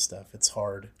that win. kind of stuff. It's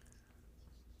hard.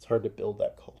 It's hard to build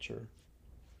that culture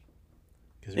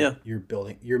because Yeah. you're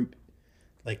building. You're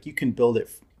like you can build it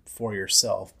for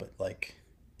yourself, but like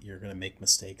you're gonna make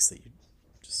mistakes that you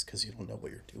just because you don't know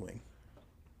what you're doing,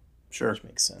 Sure. which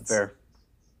makes sense. Fair.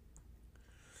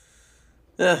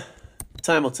 Yeah.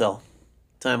 Time will tell.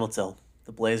 Time will tell.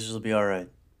 The Blazers will be all right.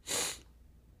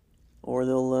 Or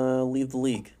they'll leave the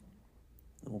league.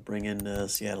 And we'll bring in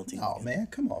Seattle team. Oh again. man,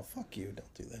 come on, fuck you!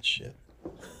 Don't do that shit.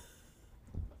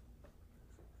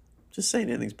 Just saying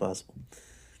anything's possible.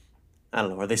 I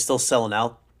don't know. Are they still selling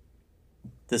out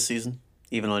this season?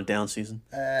 Even on a down season?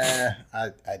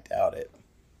 I doubt it.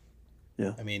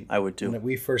 Yeah. I mean, I would too. when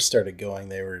we first started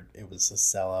going, it was a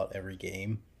sellout every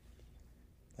game,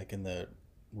 like in the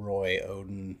Roy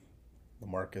Oden,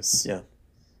 LaMarcus Yeah.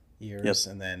 years,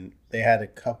 and then they had a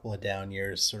couple of down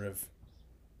years, sort of.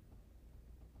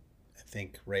 I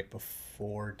think right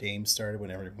before Dame started,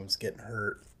 when everyone was getting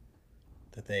hurt,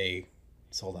 that they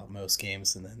sold out most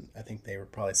games, and then I think they were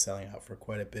probably selling out for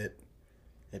quite a bit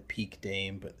at peak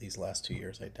Dame, but these last 2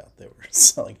 years, I doubt they were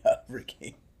selling out every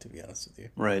game. To be honest with you.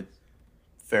 Right.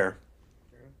 Fair.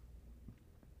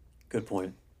 Good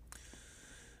point.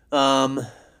 All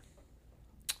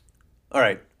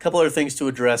right. A couple other things to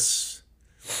address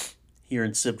here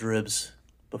in Sib Dribs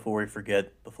before I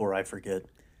forget.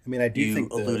 I mean, I do You think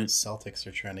the alluded- Celtics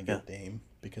are trying to get Dame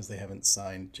because they haven't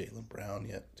signed Jaylen Brown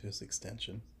yet to his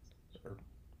extension or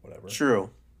whatever. True.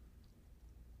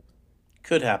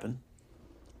 Could happen.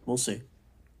 We'll see.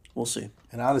 We'll see.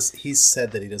 And honestly, he's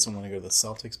said that he doesn't want to go to the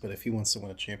Celtics, but if he wants to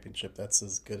win a championship, that's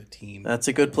as good a team That's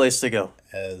a good place to go.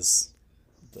 as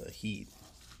the Heat.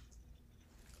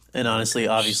 And honestly,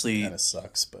 obviously, kind of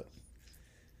sucks, but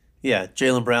yeah,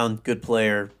 Jaylen Brown, good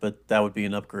player, but that would be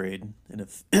an upgrade. And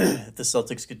if if the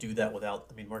Celtics could do that without,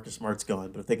 I mean, Marcus Smart's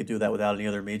gone, but if they could do that without any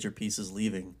other major pieces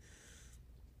leaving,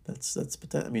 that's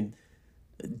potential. I mean,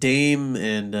 Dame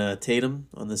and Tatum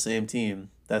on the same team.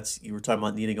 That's you were talking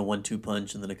about needing a 1-2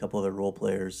 punch, and then a couple other role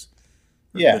players.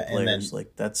 Yeah, good and players then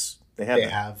like that's they that.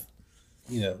 have,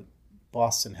 you know,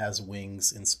 Boston has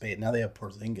wings in spade. Now they have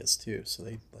Porzingis too, so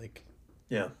they like.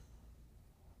 Yeah.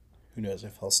 Who knows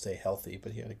if he'll stay healthy?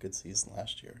 But he had a good season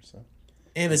last year. So.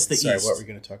 And it's the Sorry, East. what were we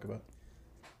going to talk about?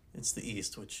 It's the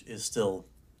East, which is still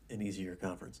an easier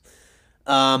conference.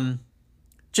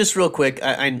 Just real quick,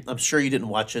 I'm sure you didn't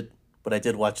watch it, but I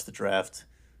did watch the draft.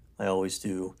 I always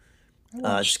do. I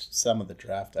watched some of the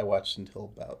draft. I watched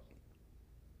until about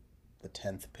the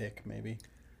 10th pick, maybe.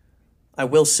 I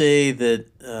will say that,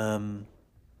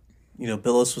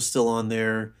 Billis was still on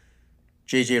there.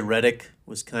 J.J. Redick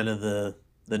was kind of the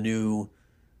new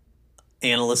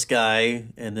analyst guy,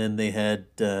 and then they had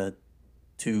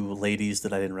two ladies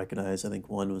that I didn't recognize. I think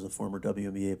one was a former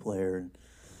WNBA player, and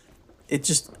it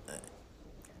just,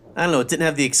 I don't know, it didn't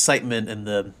have the excitement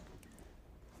and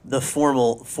the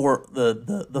formal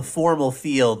the formal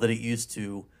feel that it used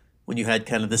to when you had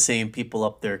kind of the same people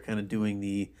up there kind of doing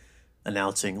the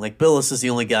announcing. Like Billis is the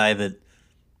only guy that,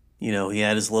 he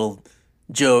had his little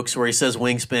jokes where he says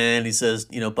wingspan, he says,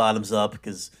 bottoms up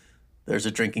because there's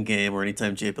a drinking game, or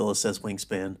anytime Jay Billis says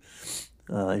wingspan,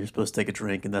 you're supposed to take a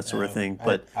drink and that sort of thing.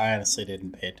 But I honestly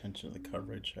didn't pay attention to the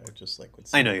coverage. I just would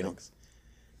I know you don't.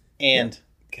 And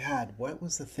God, what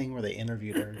was the thing where they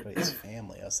interviewed everybody's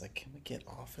family? I was like, can we get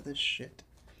off of this shit?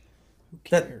 Who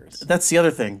cares? That's the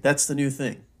other thing. That's the new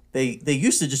thing. They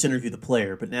used to just interview the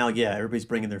player, but now, yeah, everybody's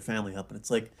bringing their family up, and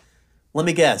it's like, let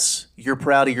me guess, you're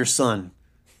proud of your son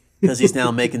because he's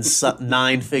now making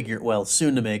 9-figure, well,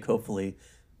 soon to make, hopefully,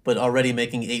 but already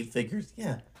making 8 figures.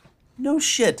 Yeah, no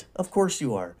shit. Of course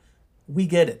you are. We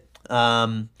get it.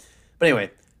 But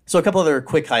anyway, so a couple other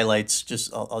quick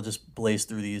highlights. I'll just blaze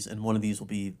through these, and one of these will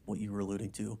be what you were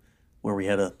alluding to, where we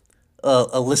had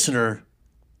a listener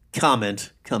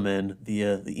comment come in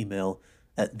via the email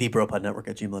at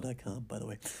thebropodnetwork@gmail.com, by the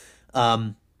way.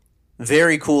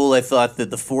 Very cool. I thought that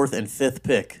the 4th and 5th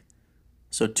pick,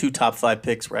 so 2 top 5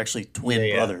 picks, were actually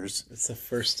twin brothers. It's the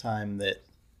first time that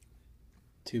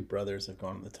 2 brothers have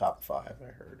gone in the top 5,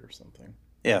 I heard, or something.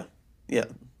 Yeah. Yeah.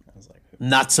 I was like,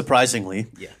 not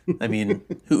surprisingly. Yeah. I mean,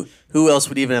 who else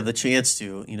would even have the chance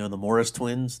to? The Morris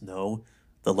twins? No.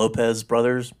 The Lopez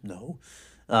brothers? No.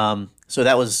 So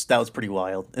that was pretty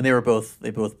wild. And they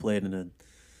both played in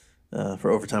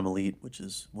for Overtime Elite, which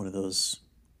is one of those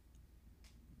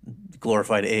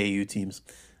glorified AAU teams.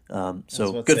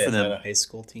 So good for them. Is that a high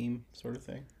school team sort of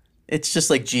thing? It's just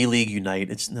like G League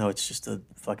Unite. It's just a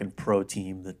fucking pro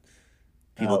team that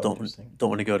people don't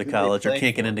want to go to college or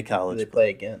can't get into college. Who do they play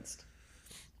against?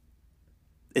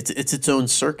 It's its own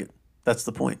circuit. That's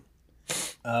the point.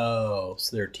 Oh,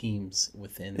 so there are teams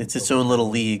within. It's its own little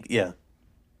league. Yeah,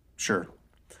 sure.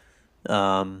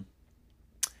 Obviously,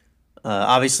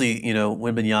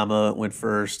 Wembanyama went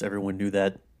first. Everyone knew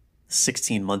that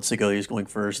 16 months ago he was going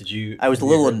first. Did you? I was a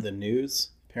little in the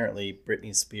news. Apparently,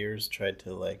 Britney Spears tried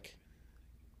to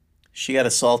she got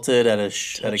assaulted at a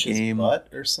game, his butt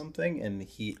or something, and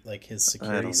his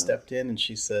security stepped in, and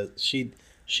she said she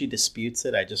disputes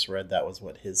it. I just read that was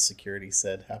what his security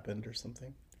said happened or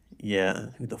something. Yeah,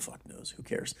 who the fuck knows? Who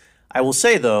cares? I will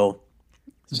say though,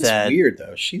 it's just weird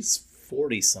though. She's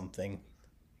 40 something,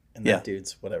 and that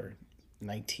dude's whatever,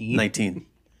 19. 19.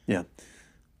 Yeah.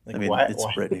 Like, I mean, why? It's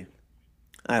Britney.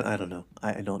 I don't know.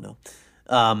 I don't know.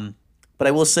 But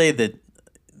I will say that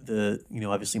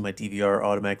obviously my DVR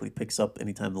automatically picks up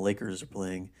anytime the Lakers are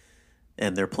playing,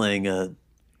 and they're playing a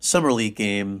summer league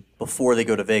game before they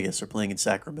go to Vegas. They're playing in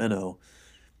Sacramento,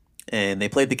 and they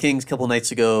played the Kings a couple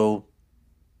nights ago.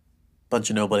 Bunch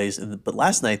of nobodies, but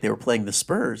last night they were playing the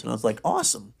Spurs, and I was like,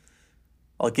 awesome.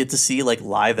 I'll get to see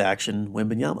live action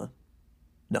Wembanyama.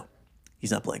 No,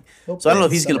 he's not playing. So I don't know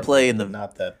if he's going to play in the.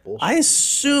 Not that bullshit. I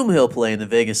assume he'll play in the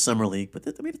Vegas Summer League, but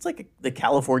it's like the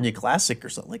California Classic or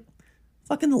something. Like,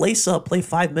 fucking lace up, play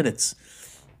 5 minutes.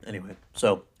 Anyway,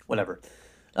 so whatever.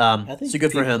 So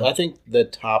good for him. I think the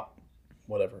top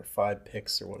 5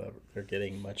 picks or whatever, they're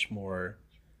getting much more.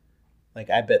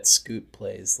 I bet Scoot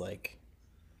plays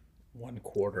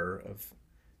 1/4 of.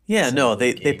 Yeah, no,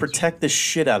 they protect the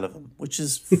shit out of him, which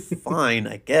is fine,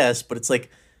 I guess. But it's like,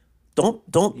 don't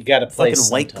you got to play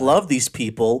fucking white glove these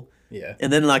people Yeah.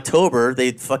 And then in October,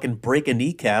 they fucking break a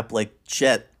kneecap like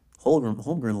Chet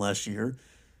Holmgren last year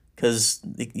because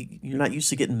you're not used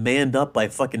to getting manned up by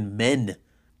fucking men,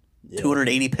 Yeah.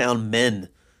 280-pound men.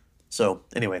 So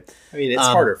anyway, I mean, it's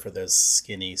harder for those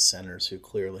skinny centers who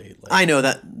clearly like. I know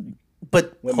that,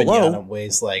 but Wembanyama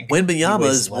weighs like Wembanyama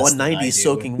is less than I 190 do.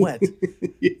 soaking wet.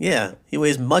 Yeah, he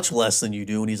weighs much less than you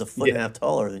do, and he's a foot and a half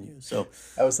taller than you. So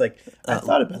I was like, I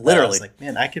thought about that. I was like,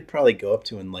 man, I could probably go up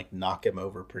to and like knock him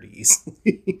over pretty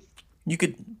easily. You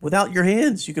could, without your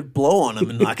hands, you could blow on him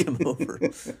and knock him over.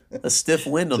 A stiff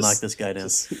wind will knock this guy down.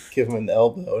 Just give him an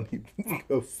elbow and he'd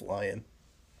go flying.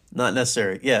 Not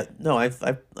necessary. Yeah, no, I've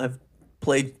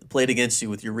played against you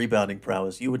with your rebounding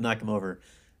prowess. You would knock him over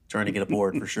trying to get a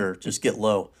board for sure. Just get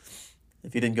low.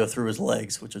 If he didn't go through his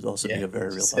legs, which would also be a very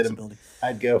real possibility.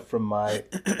 I'd go from my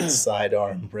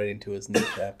sidearm right into his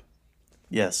kneecap.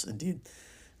 Yes, indeed.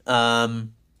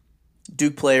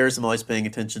 Duke players, I'm always paying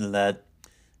attention to that.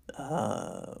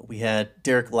 We had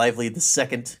Derek Lively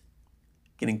II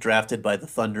getting drafted by the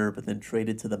Thunder, but then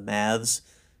traded to the Mavs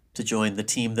to join the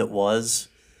team that was.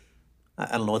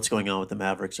 I don't know what's going on with the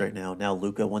Mavericks right now. Now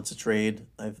Luka wants a trade.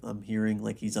 I'm hearing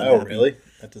like he's unhappy. Oh, really?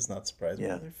 That does not surprise me.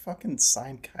 Yeah. They fucking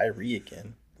signed Kyrie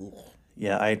again. Ugh.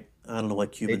 Yeah, I don't know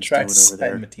what Cuban's They tried doing to over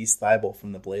there. sign Matisse Thybulle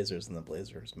from the Blazers, and the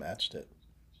Blazers matched it.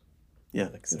 Yeah,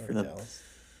 Like, good for sorry, them.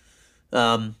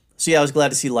 Dallas. So yeah, I was glad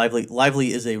to see Lively.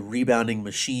 Lively is a rebounding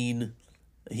machine.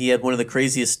 He had one of the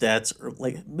craziest stats,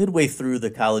 like midway through the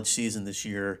college season this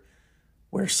year,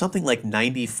 where something like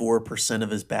 94% of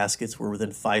his baskets were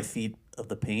within 5 feet of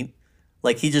the paint.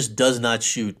 Like he just does not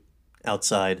shoot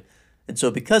outside. And so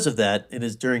because of that,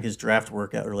 during his draft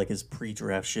workout or like his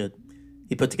pre-draft shit,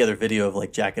 he put together a video of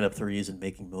like jacking up threes and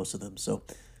making most of them. So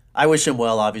I wish him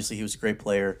well. Obviously, he was a great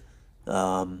player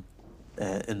in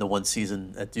the one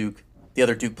season at Duke. The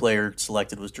other Duke player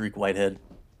selected was Dariq Whitehead,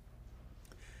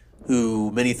 who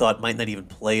many thought might not even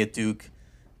play at Duke.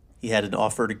 He had an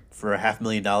offer for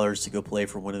 $500,000 to go play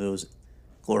for one of those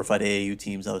glorified AAU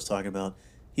teams I was talking about.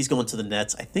 He's going to the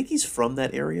Nets. I think he's from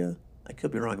that area. I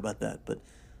could be wrong about that, but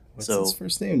What's his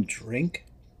first name? Drink?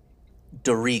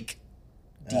 Dariq,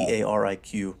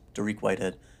 Dariq, Dariq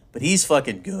Whitehead. But he's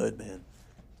fucking good, man.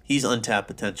 He's untapped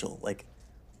potential. Like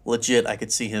legit, I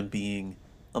could see him being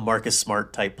a Marcus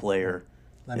Smart type player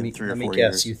in 3 or 4 years. Let me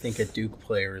guess. You think a Duke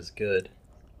player is good?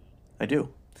 I do.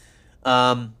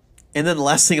 And then the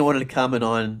last thing I wanted to comment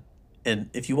on, and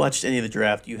if you watched any of the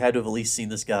draft, you had to have at least seen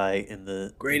this guy in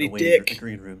the green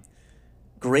room.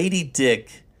 Grady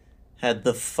Dick had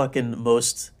the fucking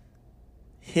most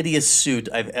hideous suit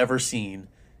I've ever seen.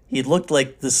 He looked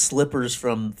like the slippers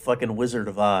from fucking Wizard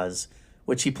of Oz,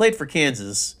 which he played for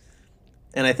Kansas.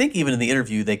 And I think even in the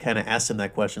interview, they kind of asked him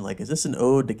that question, like, is this an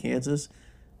ode to Kansas?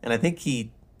 And I think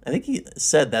he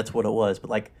said that's what it was. But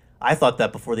like, I thought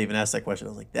that before they even asked that question.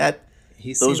 I was like,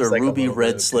 those are like ruby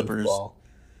red slippers.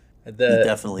 He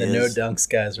definitely the is. No Dunks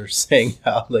guys are saying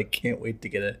how they can't wait to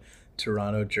get a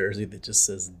Toronto jersey that just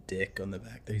says Dick on the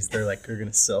back. They're like, we're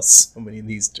gonna sell so many of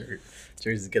these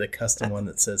jerseys. Get a custom one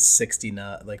that says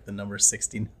 69, like the number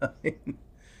 69.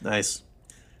 Nice.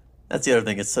 That's the other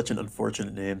thing. It's such an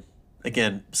unfortunate name.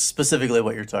 Again, specifically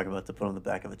what you're talking about to put on the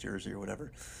back of a jersey or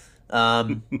whatever.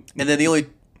 And then the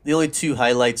only two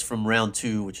highlights from round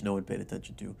 2, which no one paid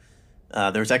attention to.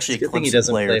 There's actually a Clemson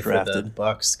player drafted. For the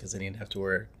Bucks because then he'd have to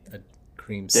wear a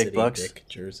Cream Dick City Bucks? Dick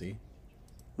jersey.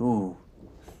 Ooh,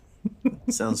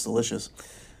 sounds delicious.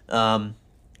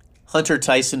 Hunter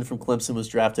Tyson from Clemson was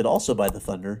drafted also by the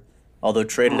Thunder, although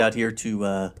traded out here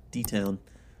to D-Town,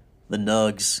 the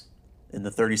Nugs, in the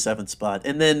 37th spot.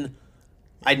 And then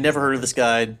I'd never heard of this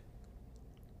guy.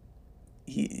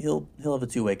 He'll have a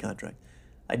 2-way contract.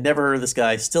 I'd never heard of this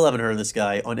guy. Still haven't heard of this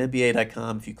guy. On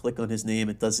NBA.com, if you click on his name,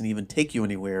 it doesn't even take you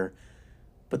anywhere.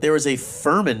 But there was a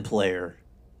Furman player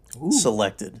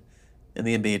selected in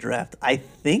the NBA draft. I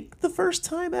think the first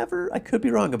time ever. I could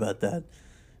be wrong about that.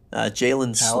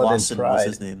 Jalen Slauson was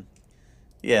his name.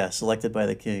 Yeah, selected by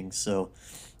the Kings. So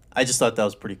I just thought that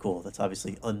was pretty cool. That's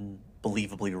obviously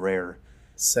unbelievably rare.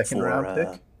 Second round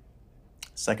pick?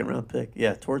 Second round pick.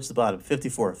 Yeah, towards the bottom.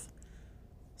 54th.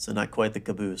 So not quite the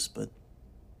caboose, but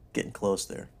getting close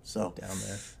there. So down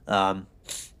there.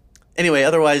 Anyway,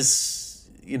 otherwise,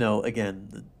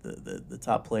 again, the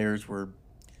top players were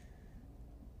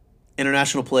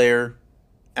international player,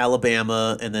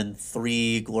 Alabama, and then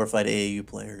 3 glorified AAU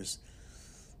players.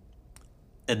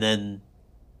 And then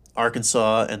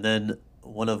Arkansas, and then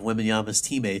one of Wembanyama's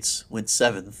teammates went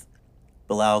 7th,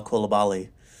 Bilal Coulibaly.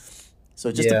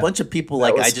 So just a bunch of people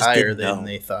like I just higher didn't know. than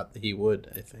they thought that he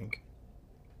would, I think.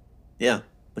 Yeah,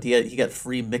 but he got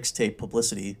free mixtape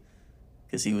publicity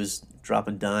because he was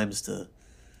dropping dimes to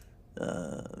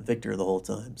Victor the whole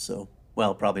time. So,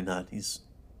 well, probably not. He's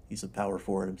a power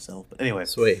forward himself. But anyway.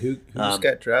 So wait, who just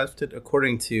got drafted?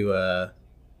 According to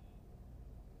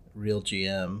Real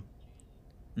GM,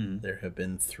 there have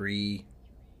been 3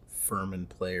 Furman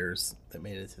players that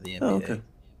made it to the NBA. Oh, okay.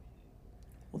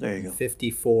 Well, there you go.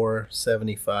 54,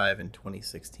 75, and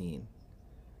 2016.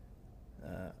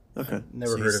 Okay. I've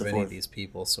never heard of any of these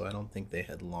people, so I don't think they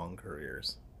had long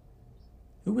careers.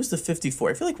 Who was the 54?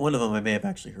 I feel like one of them I may have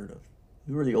actually heard of.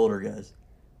 Who were the older guys?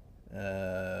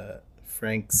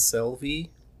 Frank Selvey.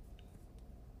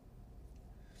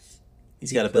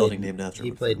 He's got a building named after him.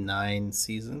 He played 9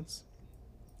 seasons.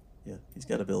 Yeah, he's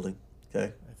got a building.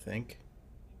 Okay. I think.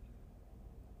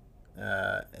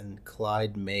 And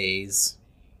Clyde Mays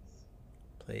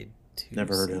played 2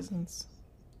 Never heard seasons. of him.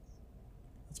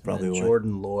 That's probably why.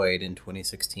 Jordan Lloyd in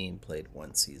 2016 played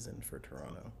 1 season for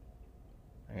Toronto.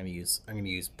 I'm gonna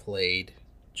use played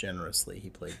generously. He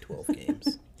played 12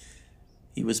 games.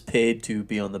 He was paid to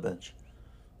be on the bench.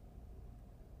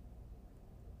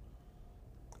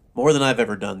 More than I've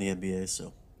ever done in the NBA,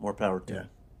 so more power to him.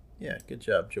 Yeah, good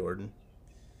job, Jordan.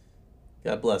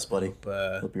 God bless, buddy.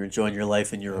 Hope you're enjoying your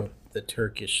life in Europe. The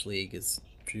Turkish league is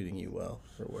treating you well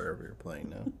for wherever you're playing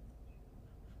now.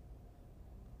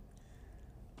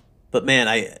 But man,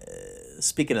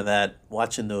 speaking of that,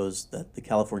 watching the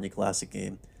California Classic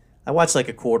game, I watched like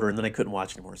a quarter and then I couldn't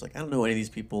watch anymore. It's like I don't know any of these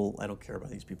people. I don't care about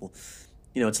these people.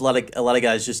 You know, it's a lot of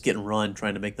guys just getting run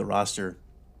trying to make the roster.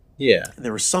 Yeah. And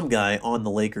there was some guy on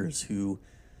the Lakers who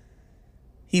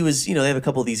he was, they have a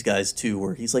couple of these guys too,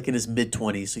 where he's like in his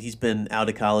mid-20s, so he's been out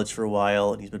of college for a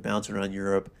while and he's been bouncing around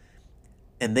Europe.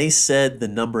 And they said the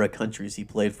number of countries he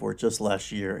played for just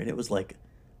last year, and it was like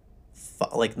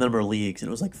number of leagues, and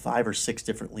it was like 5 or 6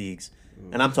 different leagues.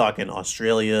 And I'm talking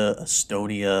Australia,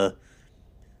 Estonia,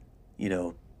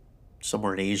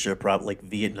 somewhere in Asia, probably like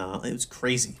Vietnam. It was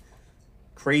crazy.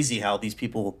 Crazy how these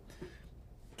people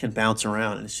can bounce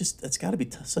around, and it's got to be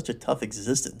such a tough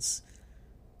existence.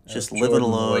 Just living Jordan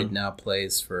alone. Lloyd now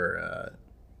plays for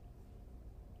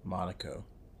Monaco.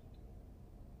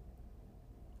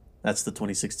 That's the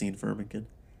 2016 Furman kid.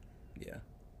 Yeah.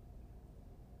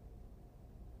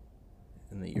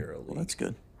 In the Euro League. Well, that's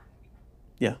good.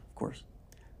 Yeah, of course.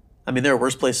 I mean, there are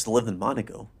worse places to live than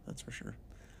Monaco. That's for sure.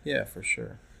 Yeah, for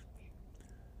sure.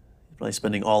 He's probably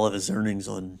spending all of his earnings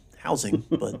on housing,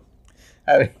 but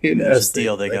I mean, who knows? This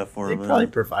deal they got for him. They probably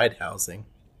provide housing.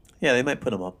 Yeah, they might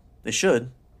put him up. They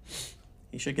should.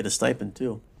 He should get a stipend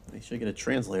too. He should get a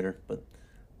translator, but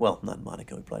well, not in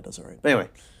Monaco. He probably does all right. But anyway,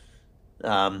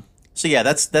 so yeah,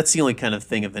 that's the only kind of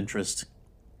thing of interest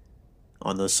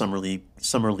on those summer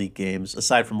league games.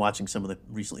 Aside from watching some of the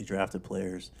recently drafted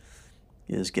players,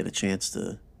 is get a chance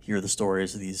to hear the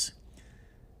stories of these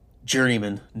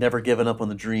journeymen never giving up on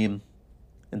the dream,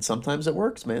 and sometimes it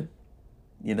works, man.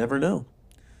 You never know.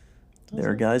 There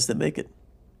are guys that make it.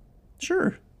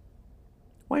 Sure.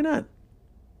 Why not?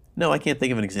 No, I can't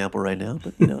think of an example right now,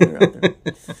 but they're out there.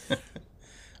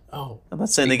 Oh, I'm not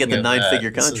saying they get the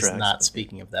 9-figure contract. This is not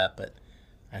speaking of that, but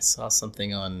I saw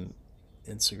something on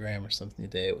Instagram or something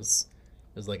today. It was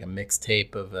like a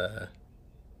mixtape of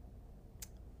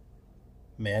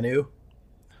Manu.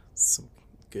 Some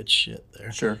good shit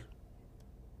there. Sure.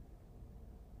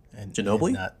 And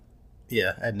Ginobili? I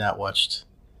had not watched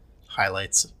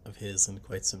highlights of his in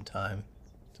quite some time.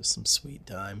 Just some sweet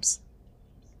dimes.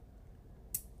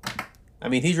 I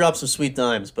mean, he dropped some sweet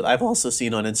dimes, but I've also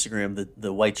seen on Instagram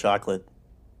the white chocolate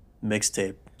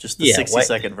mixtape, just the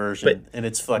 60-second version, and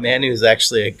it's fucking... Manu's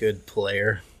actually a good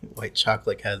player. White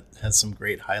chocolate has some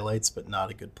great highlights, but not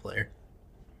a good player.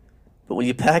 But when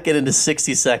you pack it into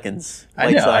 60 seconds,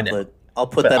 I know. I'll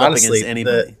put that honestly, up against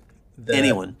anybody.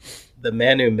 Anyone. The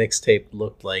Manu mixtape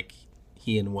looked like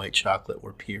he and White Chocolate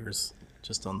were peers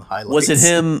just on the highlights.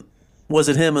 Was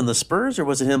it him in the Spurs, or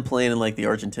was it him playing in like the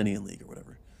Argentinian league or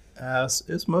whatever? It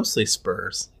was mostly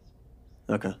Spurs.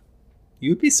 Okay.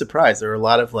 You would be surprised. There were a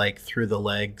lot of like through the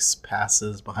legs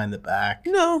passes behind the back.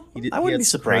 No, I wouldn't be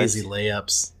surprised. Crazy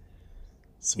layups.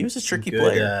 He was a tricky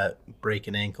player.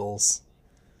 Breaking ankles.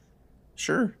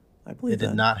 Sure, I believe they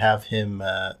did not have him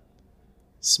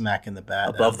smacking the bat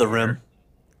above the rim.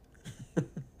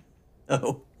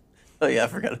 Oh yeah, I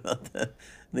forgot about that.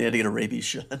 They had to get a rabies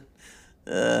shot.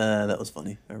 That was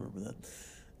funny. I remember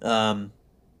that.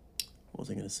 What was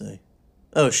I going to say?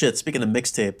 Oh, shit. Speaking of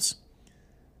mixtapes.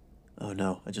 Oh,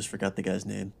 no. I just forgot the guy's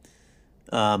name.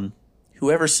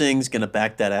 Whoever sings Gonna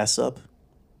Back That Ass Up.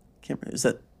 Can't remember. Is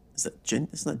that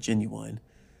it's not Genuine.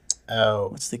 Oh.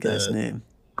 What's the guy's name?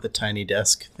 The Tiny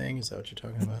Desk thing? Is that what you're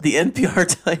talking about? The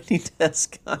NPR Tiny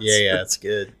Desk concert. Yeah, it's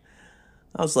good.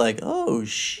 I was like, oh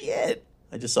shit!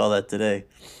 I just saw that today.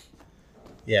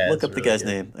 Yeah, Look it's up the really guy's good.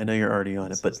 name. I know you're already on it,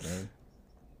 What's but his name?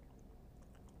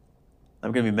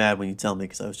 I'm gonna be mad when you tell me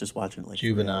because I was just watching it like 3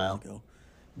 hours Juvenile. ago.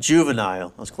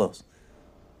 Juvenile. I was close.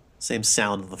 Same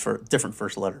sound of the different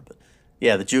first letter, but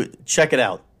yeah, check it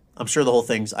out. I'm sure the whole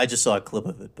thing's. I just saw a clip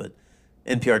of it, but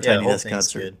NPR Yeah, the Tiny whole Desk thing's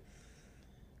concert. good.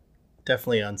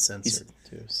 Definitely He's uncensored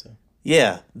too. So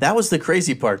Yeah, that was the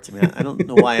crazy part to me. I don't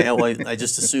know why. I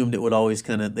just assumed it would always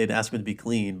kind of they'd ask him to be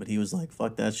clean, but he was like,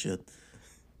 "Fuck that shit."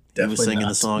 He was definitely singing the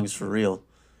not. songs for real.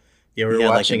 Yeah, we He were had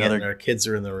like watching it, and another. our kids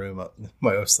are in the room.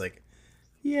 My wife's like,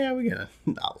 "Yeah, we're gonna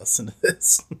not listen to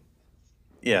this."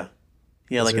 Yeah,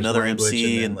 he had like There's another language and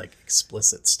MC, then and like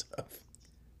explicit stuff.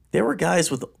 there were guys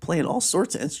with playing all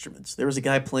sorts of instruments. There was a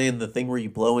guy playing the thing where you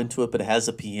blow into it, but it has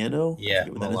a piano. I Yeah,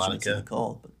 forget what that instrument's even melodica.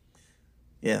 called, but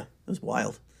yeah, it was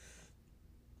wild.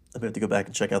 I'm gonna have to go back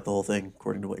and check out the whole thing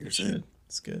according to what you're You saying. should.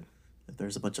 It's good. If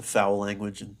there's a bunch of foul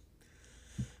language and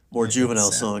more It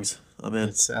juvenile sound, songs, I'm in.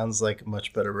 it sounds like a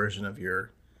much better version of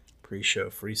your pre-show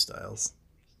freestyles.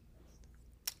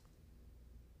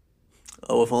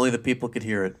 Oh, if only the people could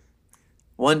hear it.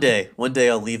 One day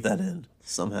I'll leave that in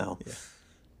somehow. Yeah.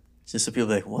 Just so people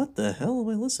be like, what the hell am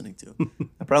I listening to?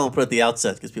 I probably won't put it at the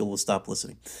outset because people will stop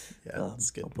listening. Yeah,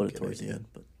 that's good. I'll put it Good towards the idea. end.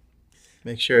 But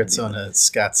Make sure it's on a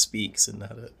Scott Speaks and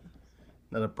not a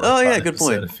Oh, yeah, Broadpod good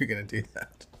episode point. if you're gonna do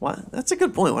that. why? That's a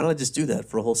good point. Why don't I just do that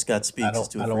for a whole Scott Speaks? I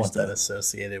Just don't do a I don't want that freestyle.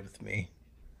 associated with me.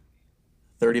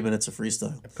 30 minutes of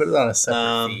freestyle. I put it on a separate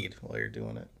Um, feed while you're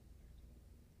doing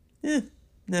it.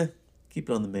 Nah. Keep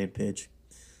it on the main page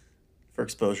for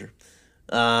exposure.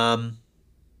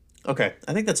 Okay,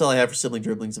 I think that's all I have for sibling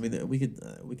dribblings. I mean, we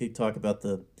could talk about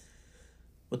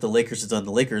what the Lakers have done.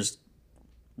 The Lakers,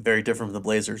 very different from the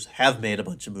Blazers, have made a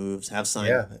bunch of moves, have signed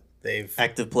Yeah, they've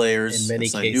active players, in many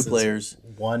have signed cases new players.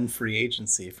 won free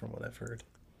agency from what I've heard.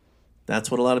 That's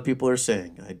what a lot of people are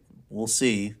saying. We'll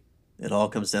see. It all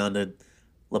comes down to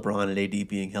LeBron and AD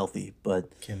being healthy,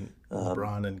 but Can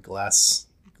LeBron and Glass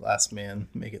Man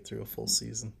make it through a full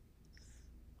season?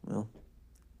 well,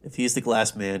 if he's the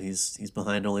glass man, he's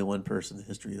behind only one person in the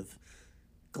history of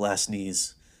glass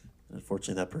knees. And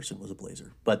unfortunately, that person was a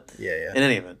Blazer. But Yeah. in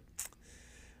any event,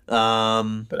 But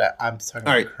I'm talking about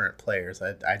right. current players.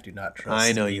 I do not trust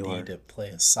I know AD you are. to play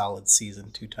a solid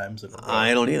season 2 times in a row.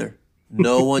 I don't either.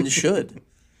 No one should,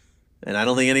 and I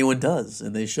don't think anyone does,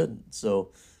 and they shouldn't.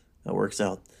 So that works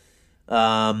out.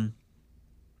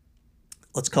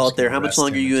 Let's call it there. How much Rest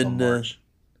longer are him you until in? March.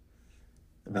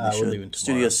 I mean, they We're should. leaving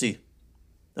Studio tomorrow. C.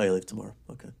 Oh, you leave tomorrow.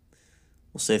 Okay.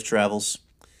 Well, safe travels,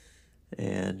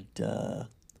 and we'll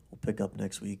pick up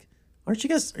next week. Aren't you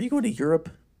guys? Are you going to Europe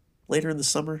later in the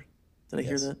summer? Did I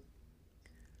hear Yes. that?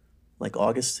 Like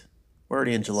August? We're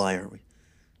already in Yes. July, aren't we?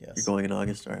 Yes. You're going in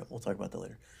August. All right, we'll talk about that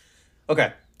later.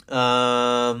 Okay.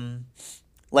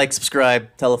 Like,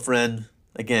 subscribe, tell a friend.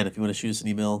 Again, if you want to shoot us an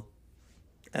email,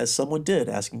 as someone did,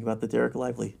 asking about the Derek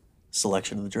Lively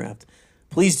selection in the draft,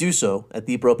 please do so at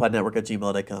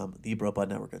thebropodnetwork@gmail.com.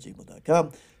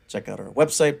 Thebropodnetwork@gmail.com. Check out our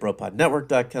website,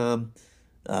 bropodnetwork.com.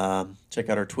 Check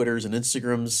out our Twitters and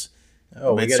Instagrams.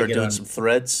 Oh, We we might got to start get doing on. some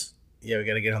threads, Yeah, we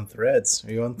got to get on Threads.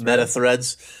 Are you on Threads? meta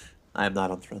threads. I am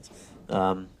not on threads.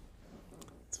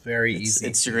 It's very It's easy.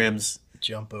 Instagrams. to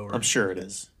jump over. I'm sure it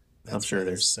is. That's I'm sure why it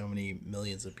there's is. so many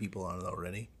millions of people on it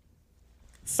already.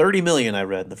 30 million I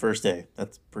read the first day.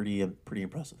 That's pretty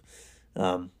impressive.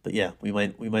 But yeah, we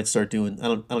might start doing. I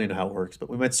don't even know how it works, but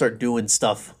we might start doing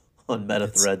stuff on meta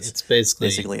threads. It's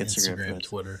basically Instagram threads.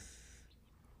 Twitter.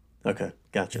 Okay,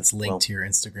 gotcha. It's linked Well, to your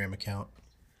Instagram account.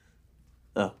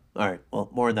 Oh, all right. Well,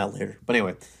 more on that later. But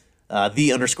anyway,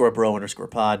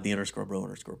 the_bro_pod,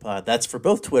 the_bro_pod. That's for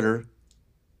both Twitter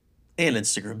and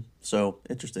Instagram. So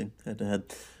interesting, head to head.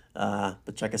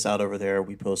 But check us out over there.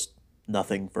 We post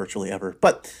nothing virtually ever.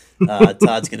 But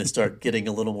Todd's going to start getting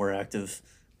a little more active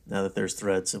now that there's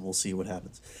threads, and we'll see what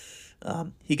happens.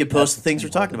 He could post the things we're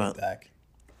talking about, Back.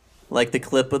 like the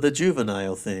clip of the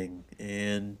juvenile thing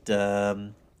and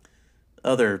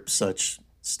other such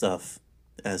stuff,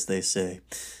 as they say.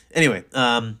 Anyway,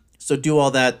 so do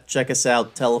all that. Check us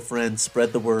out. Tell a friend.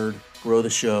 Spread the word. Grow the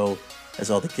show,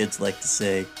 as all the kids like to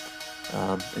say.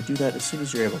 And do that as soon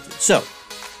as you're able to. So,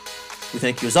 we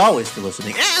thank you as always for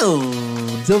listening.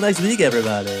 Until next week,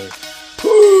 everybody.